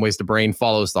correctly, in some ways the brain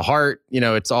follows the heart.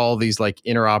 It's all these like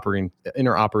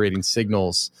interoperating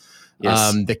signals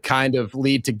that kind of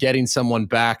lead to getting someone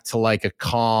back to like a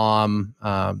calm,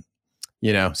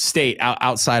 state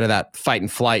outside of that fight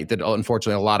and flight that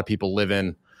unfortunately a lot of people live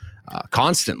in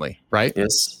constantly, right?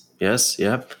 Yes,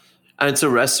 yeah. And it's a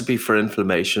recipe for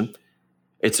inflammation.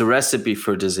 It's a recipe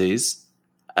for disease.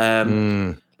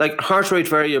 Like heart rate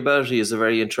variability is a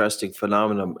very interesting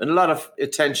phenomenon, and a lot of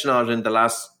attention on it in the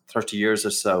last 30 years or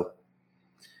so.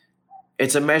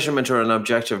 It's a measurement or an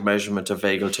objective measurement of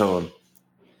vagal tone.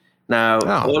 Now,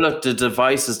 all of the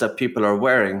devices that people are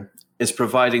wearing is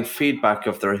providing feedback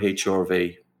of their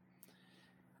HRV.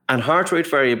 And heart rate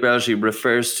variability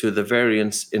refers to the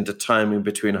variance in the timing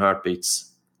between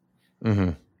heartbeats.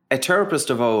 A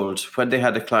therapist of old, when they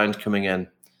had a client coming in,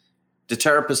 the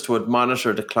therapist would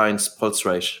monitor the client's pulse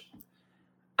rate.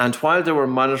 And while they were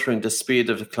monitoring the speed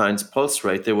of the client's pulse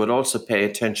rate, they would also pay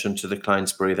attention to the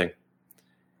client's breathing.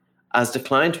 As the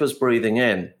client was breathing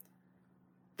in,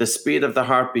 the speed of the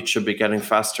heartbeat should be getting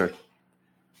faster.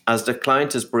 As the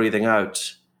client is breathing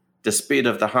out, the speed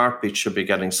of the heartbeat should be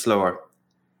getting slower.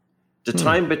 The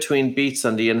time between beats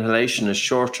on the inhalation is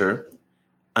shorter,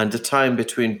 and the time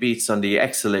between beats on the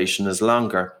exhalation is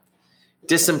longer.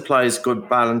 This implies good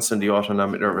balance in the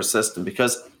autonomic nervous system,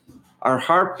 because our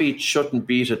heartbeat shouldn't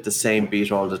beat at the same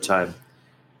beat all the time.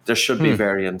 There should be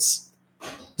variance.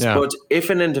 Yeah. But if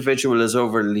an individual is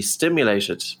overly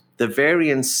stimulated, the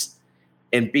variance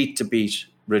in beat to beat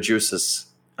reduces,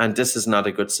 and this is not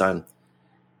a good sign.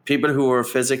 People who are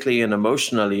physically and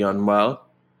emotionally unwell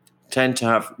tend to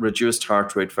have reduced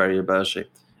heart rate variability.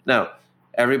 Now,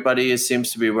 everybody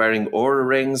seems to be wearing Oura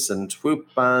rings and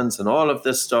Whoop bands and all of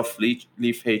this stuff, Leaf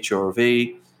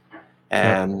HRV.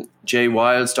 Dr. Jay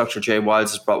Wiles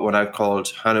has brought one out called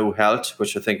Hanu Health,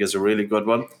 which I think is a really good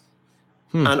one.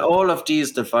 And all of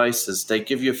these devices, they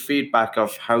give you feedback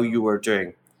of how you are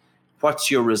doing. What's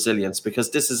your resilience?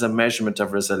 Because this is a measurement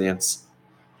of resilience.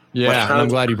 Yeah, I'm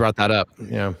glad you brought that up.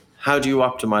 Yeah. How do you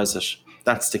optimize it?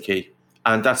 That's the key.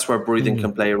 And that's where breathing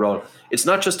can play a role. It's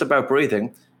not just about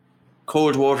breathing.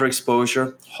 Cold water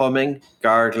exposure, humming,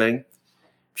 gargling,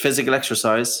 physical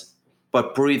exercise,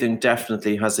 but breathing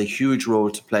definitely has a huge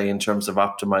role to play in terms of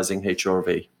optimizing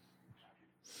HRV.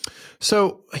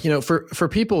 So, for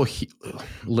people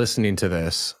listening to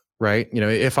this, right?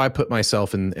 If I put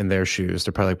myself in their shoes,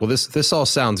 they're probably like, well, this all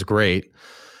sounds great.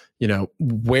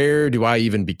 Where do I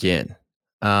even begin?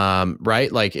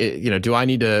 Right? Like, do I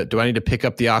need to pick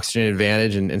up the oxygen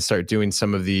advantage and start doing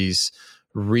some of these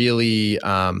really,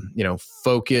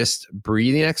 focused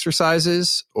breathing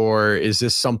exercises? Or is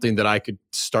this something that I could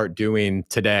start doing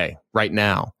today, right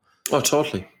now? Oh,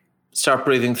 totally. Start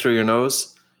breathing through your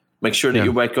nose. Make sure that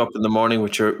you wake up in the morning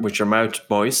with your mouth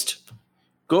moist.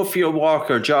 Go for your walk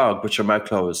or jog with your mouth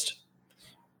closed.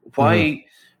 Why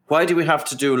Why do we have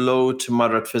to do low to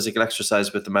moderate physical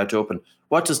exercise with the mouth open?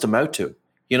 What does the mouth do?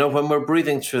 You know, when we're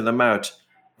breathing through the mouth,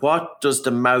 what does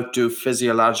the mouth do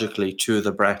physiologically to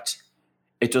the breath?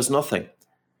 It does nothing.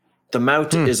 The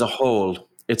mouth is a hole.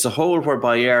 It's a hole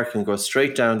whereby air can go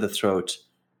straight down the throat.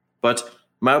 But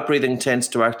mouth breathing tends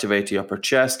to activate the upper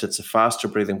chest. It's a faster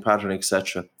breathing pattern,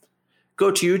 etc. Go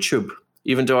to YouTube.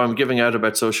 Even though I'm giving out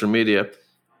about social media,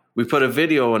 we put a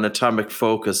video on atomic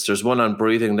focus. There's one on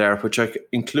breathing there, which I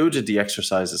included the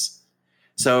exercises.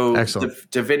 So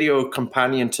the video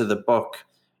companion to the book,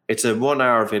 it's a 1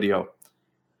 hour video.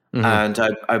 And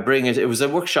I bring it. It was a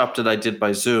workshop that I did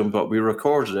by Zoom, but we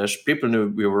recorded it. People knew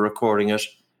we were recording it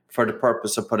for the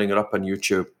purpose of putting it up on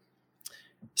YouTube.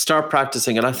 Start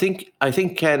practicing. And I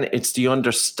think, Ken, it's the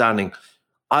understanding.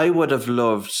 I would have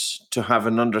loved to have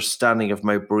an understanding of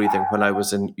my breathing when I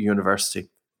was in university.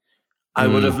 I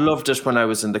would have loved it when I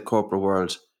was in the corporate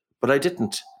world, but I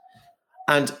didn't.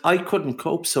 And I couldn't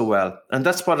cope so well. And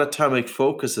that's what atomic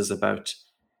focus is about.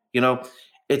 You know,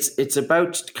 it's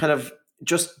about kind of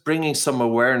just bringing some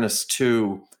awareness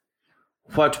to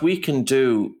what we can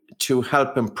do to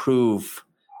help improve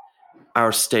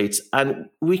our states. And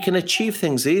we can achieve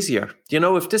things easier. You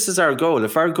know, if this is our goal,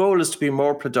 if our goal is to be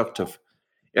more productive,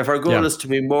 if our goal is to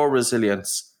be more resilient,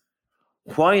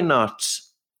 why not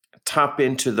tap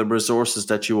into the resources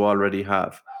that you already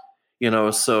have? You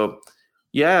know, so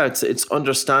yeah, it's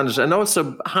understand it. And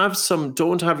also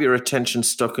don't have your attention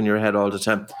stuck in your head all the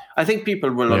time. I think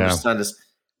people will understand this.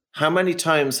 How many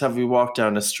times have we walked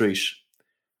down a street?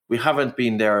 We haven't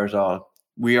been there at all.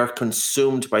 We are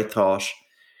consumed by thought.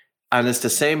 And it's the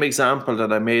same example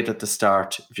that I made at the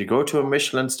start. If you go to a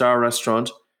Michelin star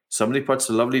restaurant, somebody puts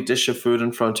a lovely dish of food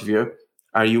in front of you.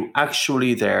 Are you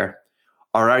actually there?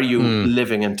 Or are you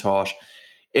living in thought?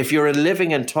 If you're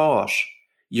living in thought,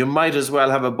 you might as well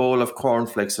have a bowl of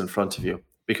cornflakes in front of you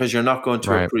because you're not going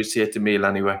to appreciate the meal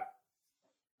anyway.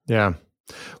 Yeah.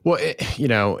 Well, you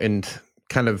know, and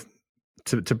kind of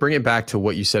to bring it back to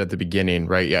what you said at the beginning,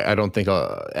 right? I don't think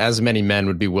as many men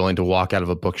would be willing to walk out of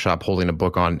a bookshop holding a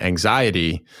book on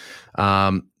anxiety.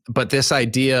 But this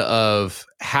idea of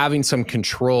having some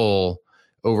control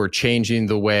over changing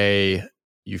the way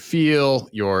you feel,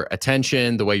 your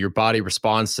attention, the way your body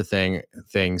responds to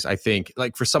things, I think,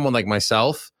 like for someone like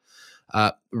myself,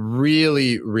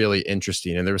 really, really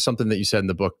interesting. And there was something that you said in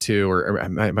the book too, or it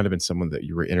might have been someone that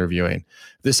you were interviewing.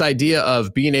 This idea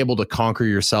of being able to conquer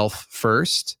yourself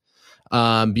first,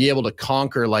 be able to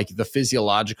conquer like the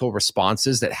physiological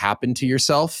responses that happen to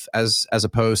yourself as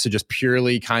opposed to just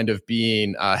purely kind of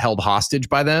being held hostage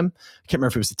by them. I can't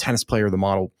remember if it was the tennis player or the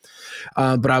model,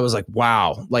 but I was like,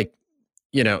 wow, like,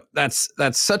 you know, that's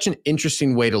such an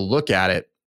interesting way to look at it.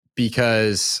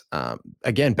 Because,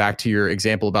 again, back to your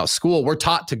example about school, we're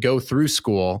taught to go through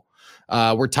school.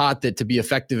 We're taught that to be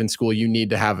effective in school, you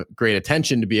need to have great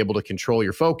attention to be able to control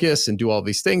your focus and do all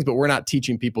these things. But we're not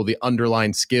teaching people the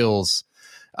underlying skills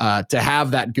to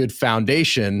have that good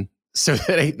foundation so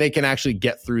that they can actually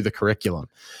get through the curriculum.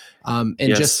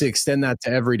 Just to extend that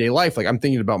to everyday life, like I'm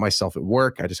thinking about myself at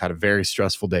work. I just had a very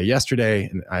stressful day yesterday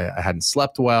and I hadn't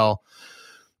slept well.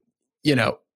 You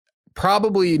know,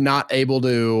 probably not able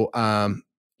to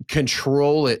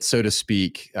control it, so to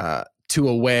speak, to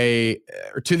a way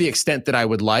or to the extent that I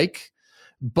would like.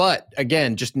 But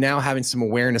again, just now having some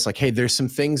awareness, like, hey, there's some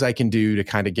things I can do to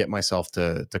kind of get myself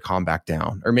to calm back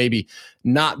down, or maybe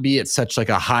not be at such like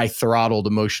a high throttled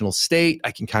emotional state. I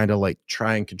can kind of like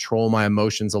try and control my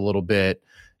emotions a little bit,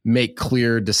 make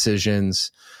clear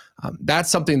decisions. That's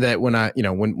something that when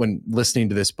when listening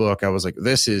to this book, I was like,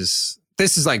 this is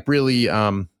like really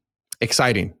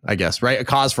exciting, I guess, right? A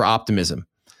cause for optimism.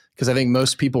 Because I think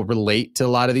most people relate to a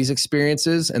lot of these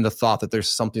experiences and the thought that there's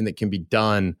something that can be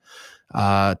done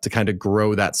to kind of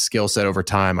grow that skill set over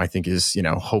time, I think is,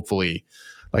 hopefully,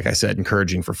 like I said,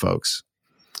 encouraging for folks.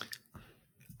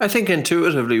 I think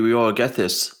intuitively we all get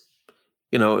this.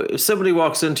 If somebody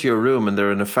walks into your room and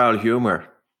they're in a foul humor,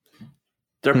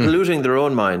 they're polluting their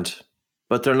own mind,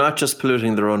 but they're not just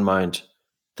polluting their own mind.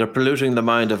 They're polluting the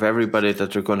mind of everybody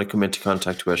that they're going to come into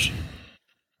contact with.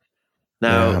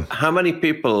 Now, how many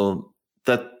people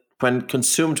that when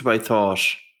consumed by thought,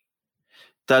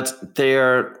 that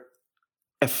they're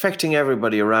affecting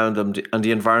everybody around them and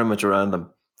the environment around them.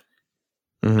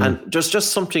 And there's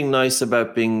just something nice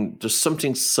about there's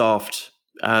something soft.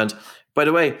 And by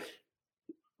the way,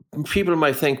 people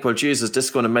might think, well, Jesus, this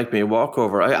is going to make me a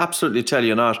walkover. I absolutely tell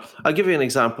you not. I'll give you an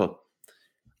example.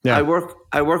 Yeah.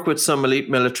 I work with some elite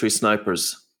military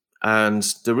snipers. And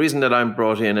the reason that I'm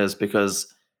brought in is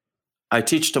because I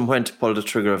teach them when to pull the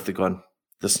trigger of the gun,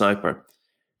 the sniper.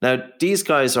 Now, these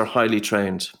guys are highly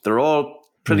trained. They're all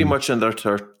pretty much in their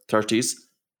 30s.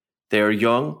 They are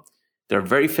young. They're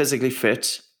very physically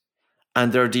fit.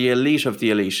 And they're the elite of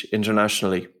the elite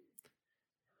internationally.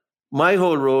 My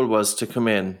whole role was to come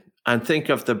in and think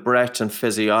of the breath and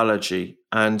physiology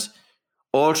and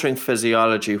altering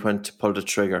physiology when to pull the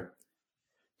trigger.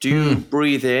 Do you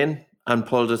breathe in and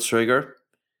pull the trigger?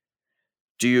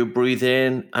 Do you breathe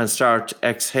in and start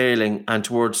exhaling, and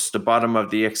towards the bottom of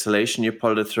the exhalation, you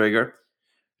pull the trigger?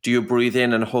 Do you breathe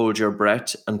in and hold your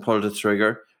breath and pull the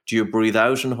trigger? Do you breathe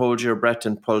out and hold your breath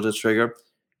and pull the trigger?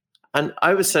 And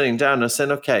I was sitting down and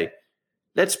saying, okay,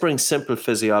 let's bring simple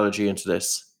physiology into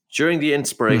this. During the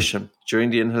inspiration, during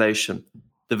the inhalation,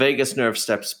 the vagus nerve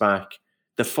steps back.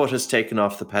 The foot is taken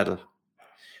off the pedal.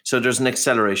 So there's an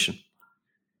acceleration.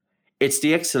 It's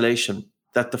the exhalation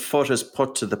that the foot is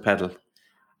put to the pedal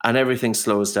and everything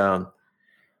slows down.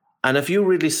 And if you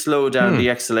really slow down the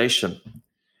exhalation,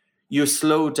 you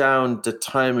slow down the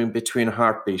timing between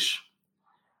heartbeat.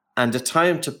 And the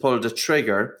time to pull the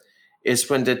trigger is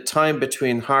when the time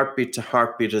between heartbeat to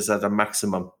heartbeat is at a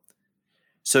maximum.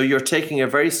 So you're taking a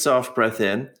very soft breath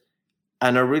in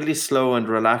and a really slow and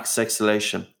relaxed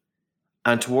exhalation.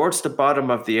 And towards the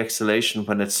bottom of the exhalation,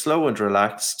 when it's slow and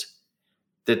relaxed,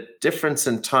 the difference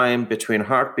in time between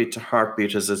heartbeat to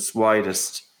heartbeat is its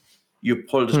widest. You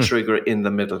pull the trigger in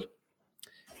the middle.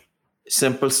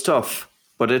 Simple stuff,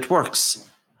 but it works.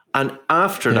 And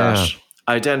after that,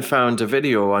 I then found a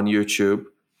video on YouTube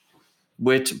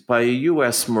by a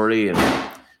US Marine.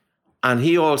 And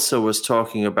he also was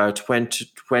talking about when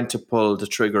to pull the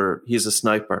trigger. He's a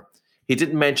sniper. He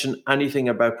didn't mention anything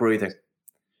about breathing,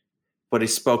 but he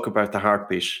spoke about the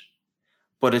heartbeat.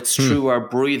 But it's through our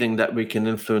breathing that we can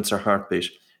influence our heartbeat.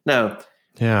 Now,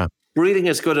 breathing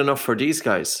is good enough for these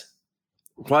guys.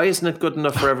 Why isn't it good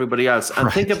enough for everybody else?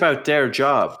 And think about their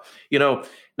job. You know,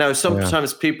 now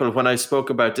sometimes people, when I spoke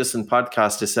about this in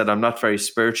podcast, they said, I'm not very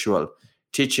spiritual,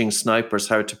 teaching snipers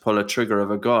how to pull a trigger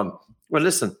of a gun. Well,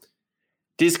 listen,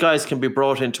 these guys can be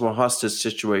brought into a hostage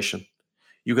situation.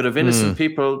 You could have innocent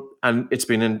people, and it's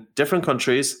been in different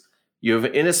countries. You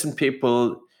have innocent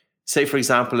people, say, for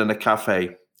example, in a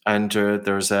cafe, and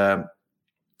there's a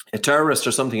terrorist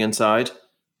or something inside.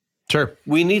 Sure.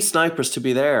 We need snipers to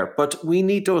be there, but we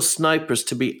need those snipers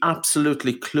to be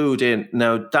absolutely clued in.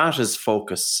 Now, that is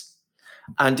focus.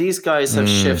 And these guys have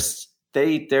shifts.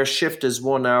 Their shift is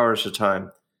 1 hour at a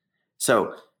time.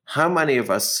 So how many of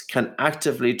us can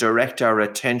actively direct our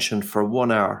attention for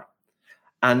 1 hour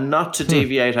and not to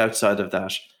deviate outside of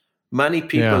that? Many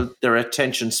people, their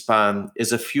attention span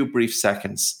is a few brief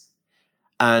seconds.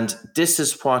 And this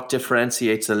is what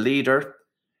differentiates a leader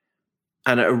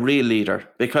and a real leader,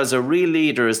 because a real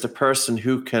leader is the person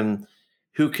who can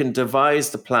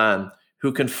devise the plan,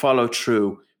 who can follow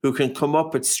through, who can come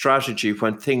up with strategy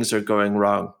when things are going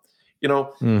wrong. You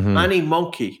know, any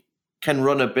monkey can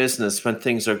run a business when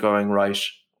things are going right.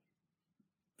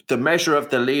 The measure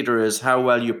of the leader is how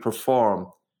well you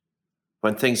perform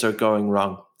when things are going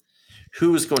wrong.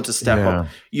 Who's going to step up?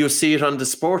 You see it on the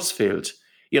sports field.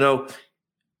 You know,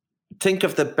 think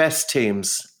of the best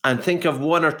teams and think of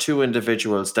one or two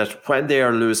individuals that when they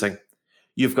are losing,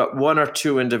 you've got one or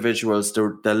two individuals,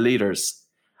 the leaders,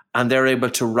 and they're able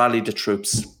to rally the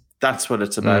troops. That's what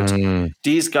it's about.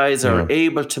 These guys are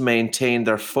able to maintain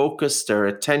their focus, their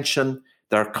attention,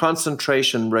 their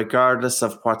concentration, regardless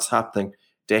of what's happening.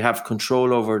 They have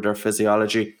control over their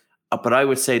physiology, but I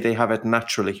would say they have it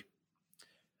naturally.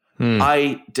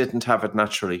 I didn't have it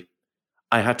naturally.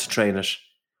 I had to train it.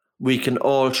 We can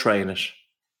all train it.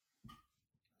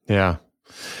 Yeah.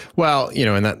 Well, you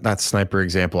know, in that sniper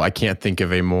example, I can't think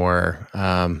of a more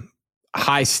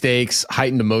high stakes,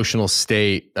 heightened emotional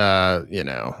state,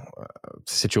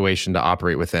 situation to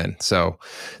operate within. So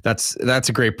that's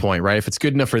a great point, right? If it's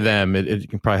good enough for them, it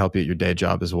can probably help you at your day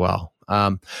job as well.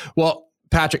 Well,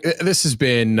 Patrick, this has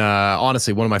been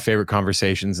honestly one of my favorite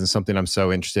conversations and something I'm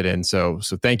so interested in. So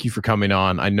thank you for coming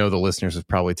on. I know the listeners have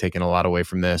probably taken a lot away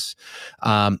from this.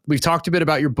 We've talked a bit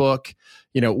about your book.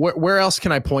 You know, where else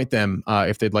can I point them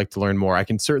if they'd like to learn more? I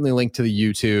can certainly link to the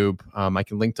YouTube. I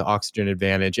can link to Oxygen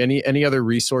Advantage. Any other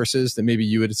resources that maybe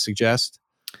you would suggest?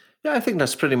 Yeah, I think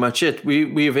that's pretty much it.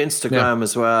 We have Instagram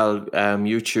as well,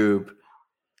 YouTube,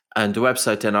 and the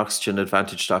website then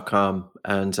oxygenadvantage.com.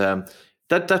 And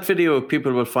that video,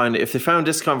 people will find, if they found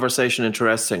this conversation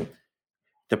interesting,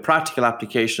 the practical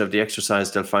application of the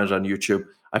exercise, they'll find it on YouTube.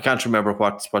 I can't remember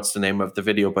what's the name of the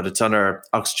video, but it's on our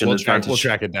Oxygen Advantage. We'll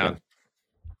track it down.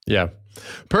 Yeah.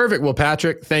 Perfect. Well,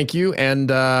 Patrick, thank you. And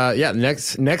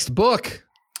next book,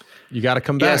 you got to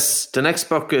come back. Yes, the next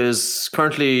book is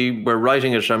currently, we're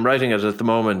writing it. I'm writing it at the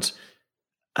moment.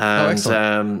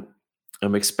 And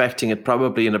I'm expecting it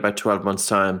probably in about 12 months'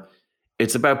 time.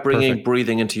 It's about bringing Perfect.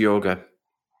 breathing into yoga.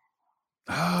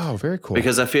 Oh, very cool.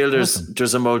 Because I feel Awesome.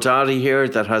 there's a modality here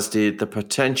that has the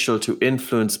potential to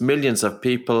influence millions of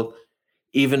people,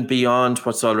 even beyond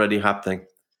what's already happening.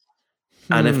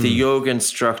 And if the yoga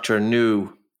instructor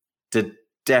knew the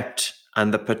depth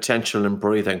and the potential in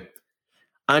breathing,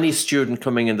 any student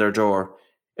coming in their door,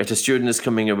 if the student is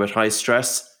coming in with high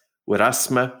stress, with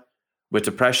asthma, with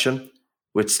depression,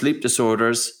 with sleep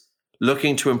disorders,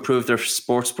 looking to improve their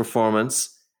sports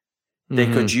performance, they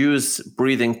could use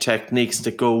breathing techniques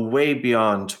that go way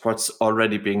beyond what's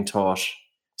already being taught.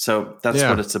 So that's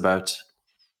what it's about.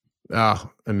 Oh,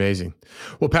 amazing.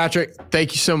 Well, Patrick,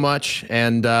 thank you so much.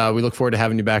 And we look forward to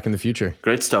having you back in the future.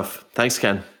 Great stuff. Thanks,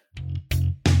 Ken.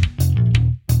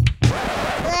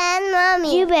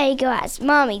 Mommy, you better go ask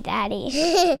Mommy,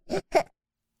 Daddy.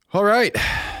 All right.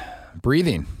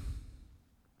 Breathing.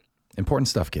 Important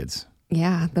stuff, kids.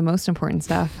 Yeah, the most important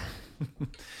stuff.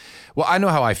 Well, I know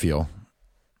how I feel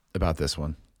about this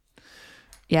one.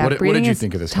 Yeah, What breathing did you is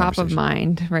think of this top of conversation?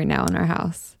 mind right now in our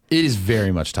house. It is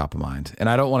very much top of mind. And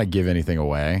I don't want to give anything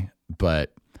away,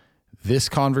 but this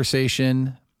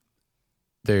conversation,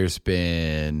 there's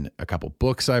been a couple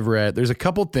books I've read. There's a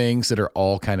couple things that are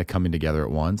all kind of coming together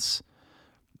at once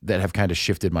that have kind of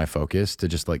shifted my focus to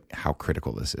just like how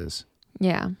critical this is.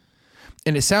 Yeah.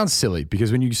 And it sounds silly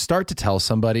because when you start to tell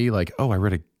somebody like, oh, I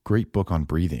read a great book on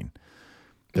breathing.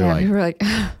 Yeah, we were like,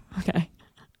 okay.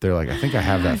 They're like, I think I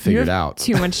have that figured out.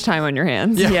 Too much time on your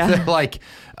hands. They're like,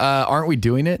 aren't we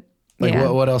doing it? Like, Yeah.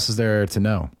 what else is there to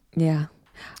know? Yeah.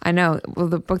 I know. Well,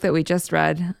 the book that we just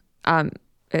read,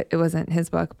 it wasn't his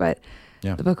book, but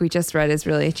the book we just read has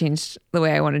really changed the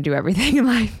way I want to do everything in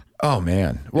life. Oh,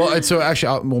 man. Well, so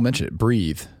actually, we'll mention it.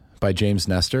 Breathe by James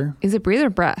Nestor. Is it breathe or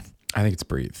breath? I think it's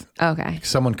Breathe. Okay.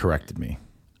 Someone corrected me.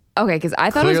 Okay, because I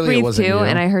thought Clearly it it was breathe wasn't too, you.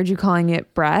 and I heard you calling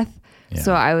it breath. Yeah.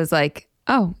 So I was like,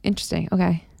 oh, interesting.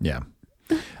 Okay. Yeah.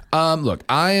 Look,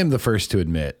 I am the first to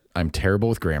admit I'm terrible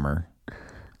with grammar.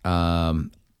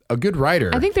 A good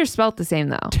writer. I think they're spelt the same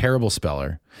though. Terrible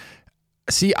speller.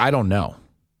 See, I don't know.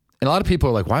 And a lot of people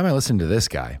are like, why am I listening to this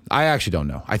guy? I actually don't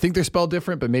know. I think they're spelled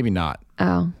different, but maybe not.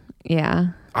 Oh,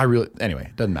 yeah. Anyway,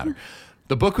 it doesn't matter.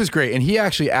 The book was great. And he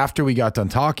actually, after we got done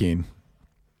talking,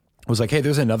 was like, hey,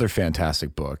 there's another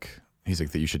fantastic book. He's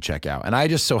like, that you should check out. And I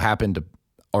just so happened to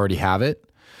already have it.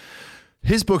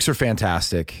 His books are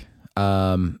fantastic.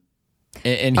 And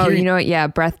You know what? Yeah,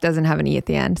 breath doesn't have an E at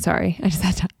the end. Sorry.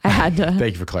 I had to.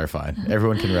 Thank you for clarifying.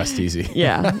 Everyone can rest easy.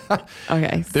 Yeah.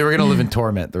 Okay. They were going to live in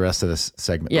torment the rest of this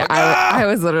segment. Yeah, Like, I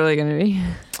was literally going to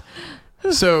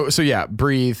be. So yeah,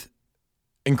 Breathe.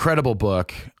 Incredible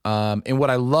book. And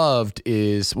what I loved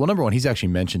is, well, number one, he's actually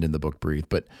mentioned in the book Breathe,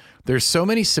 but there's so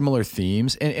many similar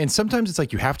themes. And sometimes it's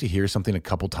like you have to hear something a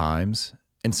couple times.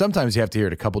 And sometimes you have to hear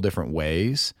it a couple different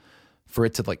ways for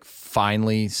it to like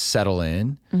finally settle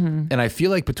in. Mm-hmm. And I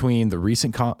feel like between the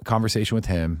recent conversation with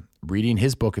him, reading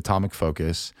his book, Atomic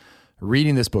Focus,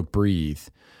 reading this book, Breathe,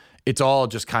 it's all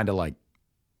just kind of like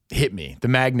hit me, the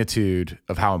magnitude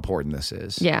of how important this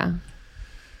is. Yeah.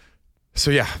 So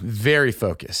yeah, very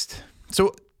focused.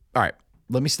 So, all right,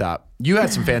 let me stop. You had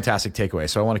some fantastic takeaways,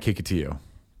 so I want to kick it to you.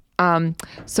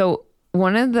 So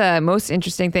one of the most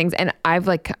interesting things, and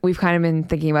we've kind of been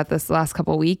thinking about this the last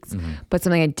couple of weeks, but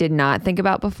something I did not think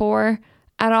about before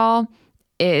at all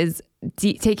is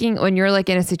taking, when you're like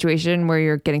in a situation where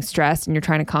you're getting stressed and you're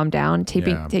trying to calm down,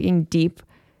 taking deep,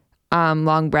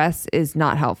 long breaths is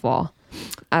not helpful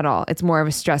at all. It's more of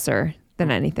a stressor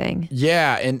than anything.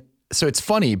 Yeah, and so it's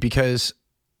funny because,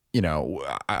 you know,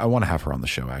 I want to have her on the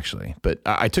show actually, but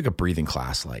I took a breathing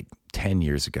class like 10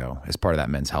 years ago as part of that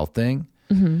Men's Health thing.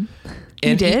 Mm-hmm.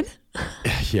 And you did?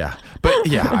 Yeah. But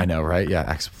yeah, I know, right?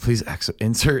 Yeah. Please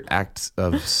insert acts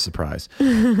of surprise.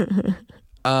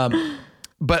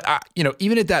 But you know,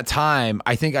 even at that time,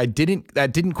 I think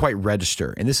that didn't quite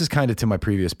register. And this is kind of to my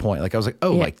previous point. Like I was like,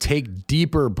 like take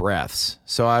deeper breaths.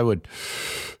 So I would,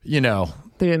 you know,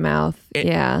 through the mouth.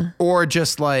 Or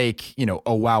just like, you know,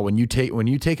 oh wow, when you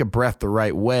take a breath the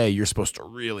right way, you're supposed to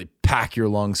really pack your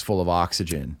lungs full of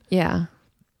oxygen. Yeah.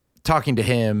 Talking to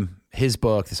him, his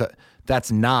book,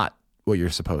 that's not what you're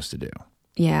supposed to do.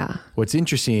 Yeah. What's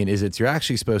interesting is you're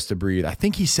actually supposed to breathe. I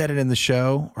think he said it in the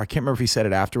show, or I can't remember if he said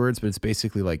it afterwards, but it's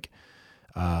basically like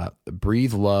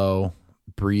breathe low,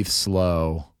 breathe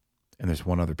slow, and there's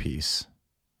one other piece.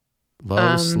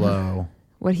 Low, slow.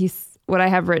 What I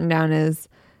have written down is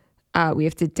we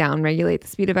have to down-regulate the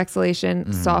speed of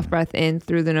exhalation, soft breath in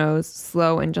through the nose,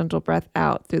 slow and gentle breath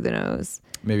out through the nose.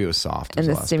 Maybe it was soft. And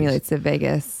this stimulates the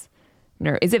vagus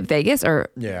nerve. Is it vagus or?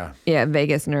 Yeah. Yeah,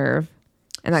 vagus nerve.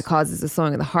 And that causes a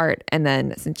slowing of the heart. And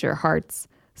then since your heart's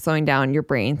slowing down, your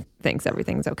brain thinks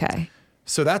everything's okay.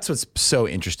 So that's what's so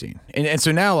interesting. And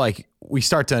so now like we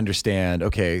start to understand,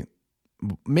 okay,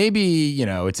 maybe, you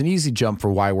know, it's an easy jump for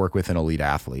why I work with an elite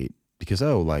athlete because,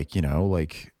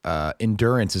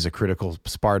 endurance is a critical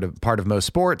part of most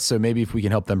sports. So maybe if we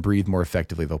can help them breathe more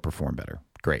effectively, they'll perform better.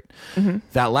 Great. Mm-hmm.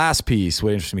 That last piece,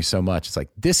 what interests me so much, it's like,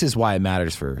 this is why it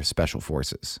matters for special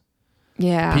forces.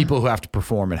 Yeah. People who have to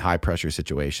perform in high pressure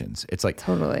situations. It's like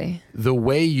totally the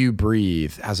way you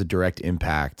breathe has a direct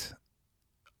impact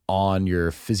on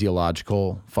your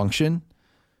physiological function.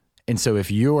 And so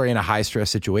if you are in a high stress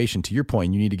situation, to your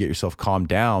point, you need to get yourself calmed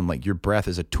down. Like your breath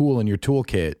is a tool in your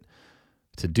toolkit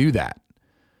to do that.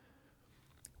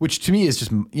 Which to me is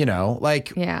just, you know,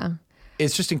 like, yeah,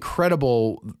 it's just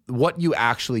incredible what you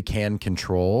actually can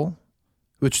control,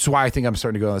 which is why I think I'm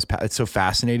starting to go on this path. It's so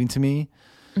fascinating to me.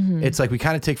 Mm-hmm. It's like we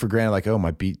kind of take for granted, like, oh,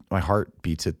 my heart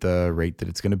beats at the rate that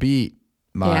it's going to beat.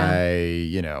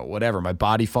 Whatever, my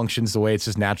body functions the way it's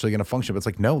just naturally going to function. But it's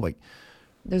like, no, like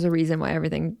there's a reason why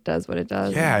everything does what it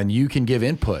does. Yeah. And you can give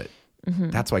input.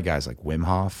 Mm-hmm. That's why guys like Wim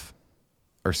Hof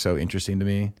are so interesting to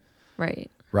me.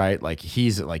 Right. Like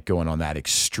he's like going on that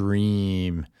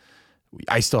extreme.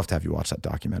 I still have to have you watch that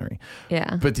documentary.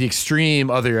 Yeah. But the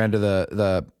extreme other end of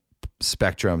the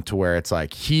spectrum to where it's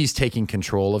like he's taking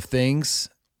control of things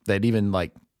that even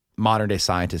like modern day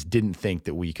scientists didn't think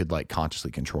that we could like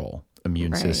consciously control.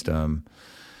 Immune system,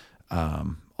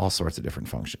 all sorts of different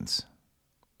functions.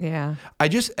 Yeah. I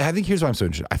think here's why I'm so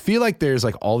interested. I feel like there's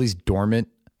like all these dormant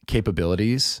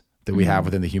capabilities that we have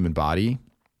within the human body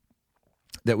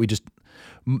that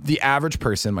the average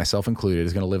person, myself included,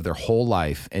 is going to live their whole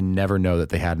life and never know that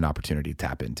they had an opportunity to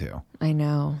tap into. I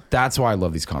know. That's why I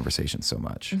love these conversations so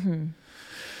much. Mm-hmm.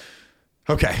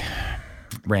 Okay.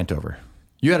 Rant over.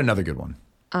 You had another good one.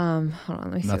 Hold on.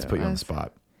 Let me see. Not to put you on the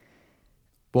spot.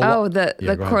 Well,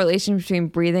 the correlation between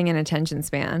breathing and attention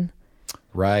span.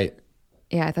 Right.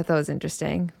 Yeah, I thought that was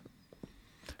interesting.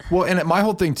 Well, and my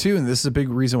whole thing too, and this is a big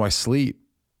reason why sleep,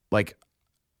 like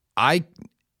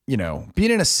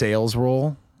being in a sales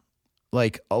role,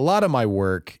 like a lot of my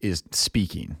work is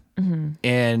speaking. Mm-hmm.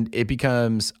 And it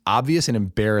becomes obvious and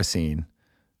embarrassing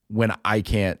when I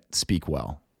can't speak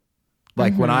well.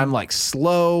 Like when I'm like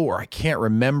slow or I can't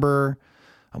remember,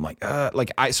 I'm like,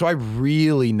 so I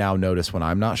really now notice when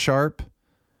I'm not sharp.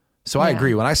 So I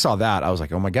agree. When I saw that, I was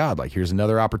like, oh my God, like here's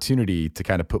another opportunity to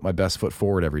kind of put my best foot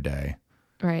forward every day.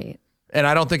 Right. And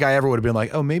I don't think I ever would have been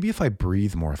like, oh, maybe if I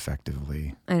breathe more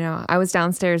effectively. I know. I was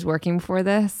downstairs working before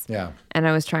this. Yeah. And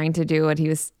I was trying to do what he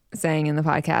was saying in the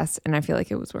podcast, and I feel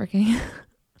like it was working.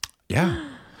 Yeah.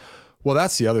 Well,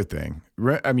 that's the other thing.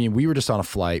 I mean, we were just on a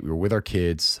flight. We were with our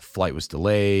kids. Flight was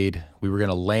delayed. We were going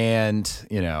to land,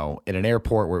 in an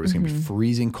airport where it was going to be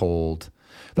freezing cold.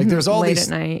 Like there's all late these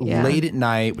late at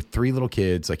night with 3 little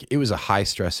kids. Like it was a high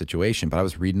stress situation, but I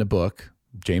was reading a book,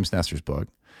 James Nestor's book,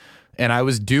 and I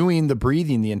was doing the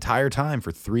breathing the entire time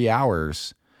for 3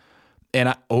 hours.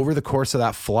 And over the course of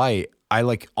that flight, I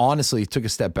like honestly took a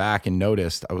step back and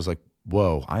noticed, I was like,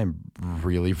 whoa, I am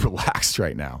really relaxed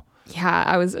right now. Yeah,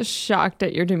 I was shocked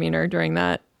at your demeanor during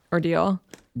that ordeal.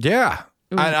 Yeah,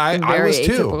 I was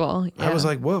too. Atypical. Yeah. I was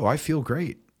like, whoa, I feel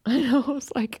great. I know. I was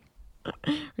like,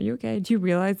 are you okay? Do you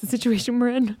realize the situation we're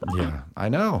in? Yeah, I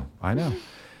know.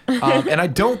 And I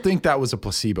don't think that was a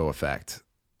placebo effect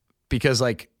because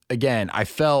like, again, I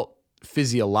felt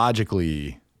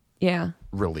physiologically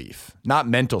relief, not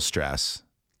mental stress.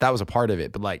 That was a part of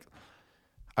it, but like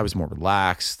I was more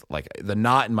relaxed. Like the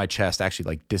knot in my chest actually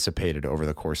like dissipated over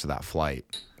the course of that flight.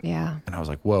 Yeah. And I was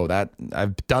like, whoa,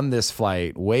 I've done this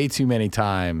flight way too many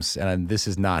times and this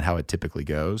is not how it typically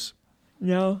goes.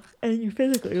 No. And you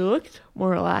physically looked more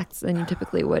relaxed than you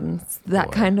typically would in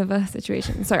that kind of a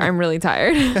situation. Sorry, I'm really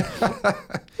tired.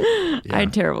 I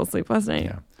had terrible sleep last night.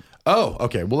 Yeah. Oh,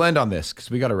 okay. We'll end on this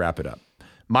because we got to wrap it up.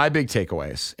 My big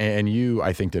takeaways, and you,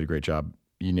 I think, did a great job.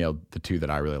 You nailed the 2 that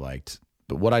I really liked.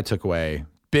 But what I took away,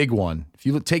 big one, if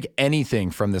you take anything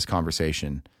from this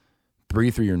conversation,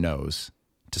 breathe through your nose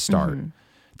to start. Mm-hmm.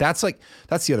 That's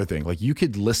the other thing. Like you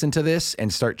could listen to this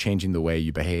and start changing the way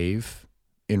you behave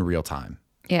in real time.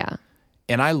 Yeah.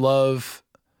 And I love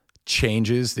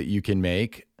changes that you can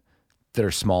make that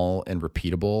are small and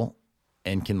repeatable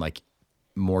and can like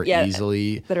more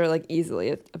easily. That are like easily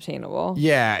obtainable.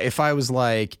 Yeah. If I was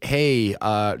like, hey,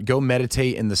 go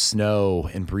meditate in the snow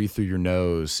and breathe through your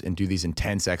nose and do these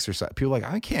intense exercises. People are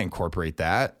like, I can't incorporate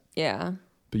that. Yeah.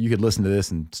 But you could listen to this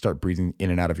and start breathing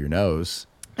in and out of your nose.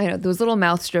 I know those little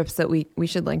mouth strips that we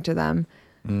should link to them.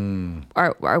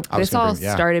 This all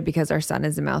started because our son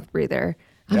is a mouth breather.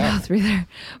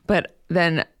 But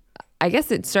then I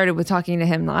guess it started with talking to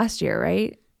him last year,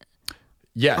 right?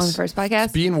 Yes. On the first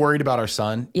podcast? Being worried about our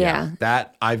son. Yeah.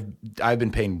 That I've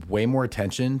been paying way more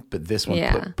attention, but this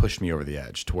one pushed me over the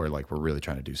edge to where like we're really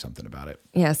trying to do something about it.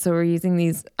 Yeah. So we're using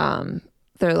these,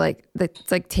 they're like,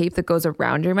 it's like tape that goes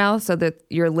around your mouth so that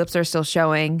your lips are still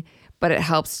showing, but it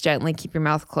helps gently keep your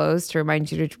mouth closed to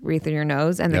remind you to breathe through your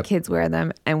nose. And the kids wear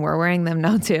them and we're wearing them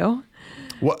now too.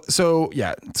 Well, so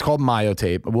yeah, it's called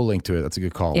myotape. We'll link to it. That's a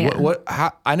good call. Yeah.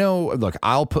 I know, look,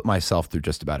 I'll put myself through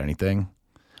just about anything.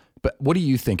 But what do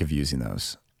you think of using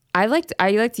those? I liked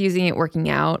using it working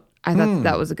out. I thought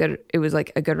that was it was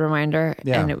like a good reminder.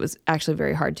 Yeah. And it was actually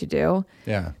very hard to do.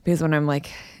 Yeah. Because when I'm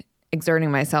like exerting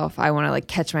myself, I want to like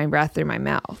catch my breath through my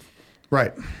mouth.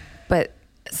 Right. But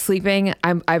sleeping,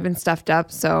 I've been stuffed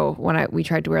up. So when we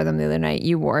tried to wear them the other night,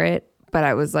 you wore it, but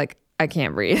I was like, I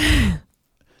can't breathe.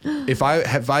 If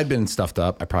I'd been stuffed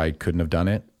up, I probably couldn't have done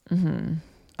it.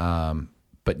 Mm-hmm.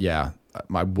 But yeah.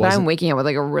 But I'm waking up with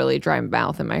like a really dry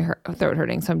mouth and my throat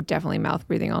hurting. So I'm definitely mouth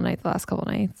breathing all night the last couple of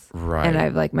nights. Right. And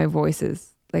I've like my voice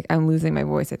is like I'm losing my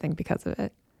voice, I think, because of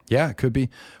it. Yeah, it could be.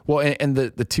 Well, and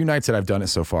the 2 nights that I've done it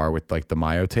so far with like the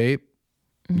myotape,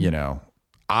 you know,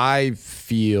 I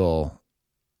feel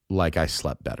like I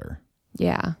slept better.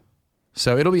 Yeah.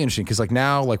 So it'll be interesting because like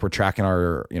now like we're tracking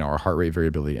our heart rate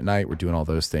variability at night. We're doing all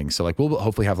those things. So like we'll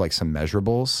hopefully have like some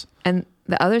measurables. And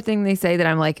the other thing they say that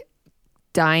I'm like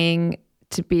dying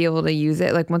to be able to use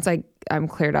it, like once I'm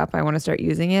cleared up, I want to start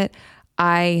using it.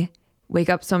 I wake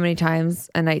up so many times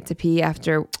a night to pee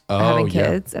after having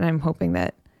kids, and I'm hoping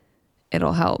that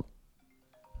it'll help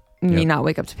me not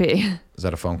wake up to pee. Is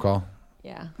that a phone call?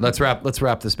 Yeah. Let's wrap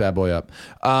this bad boy up.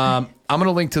 I'm going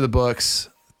to link to the books.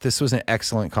 This was an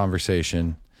excellent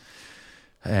conversation.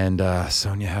 And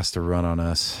Sonia has to run on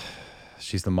us.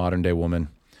 She's the modern day woman.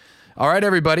 All right,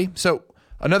 everybody. So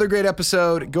another great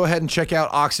episode. Go ahead and check out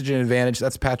Oxygen Advantage.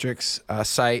 That's Patrick's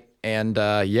site. And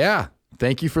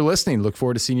thank you for listening. Look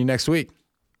forward to seeing you next week.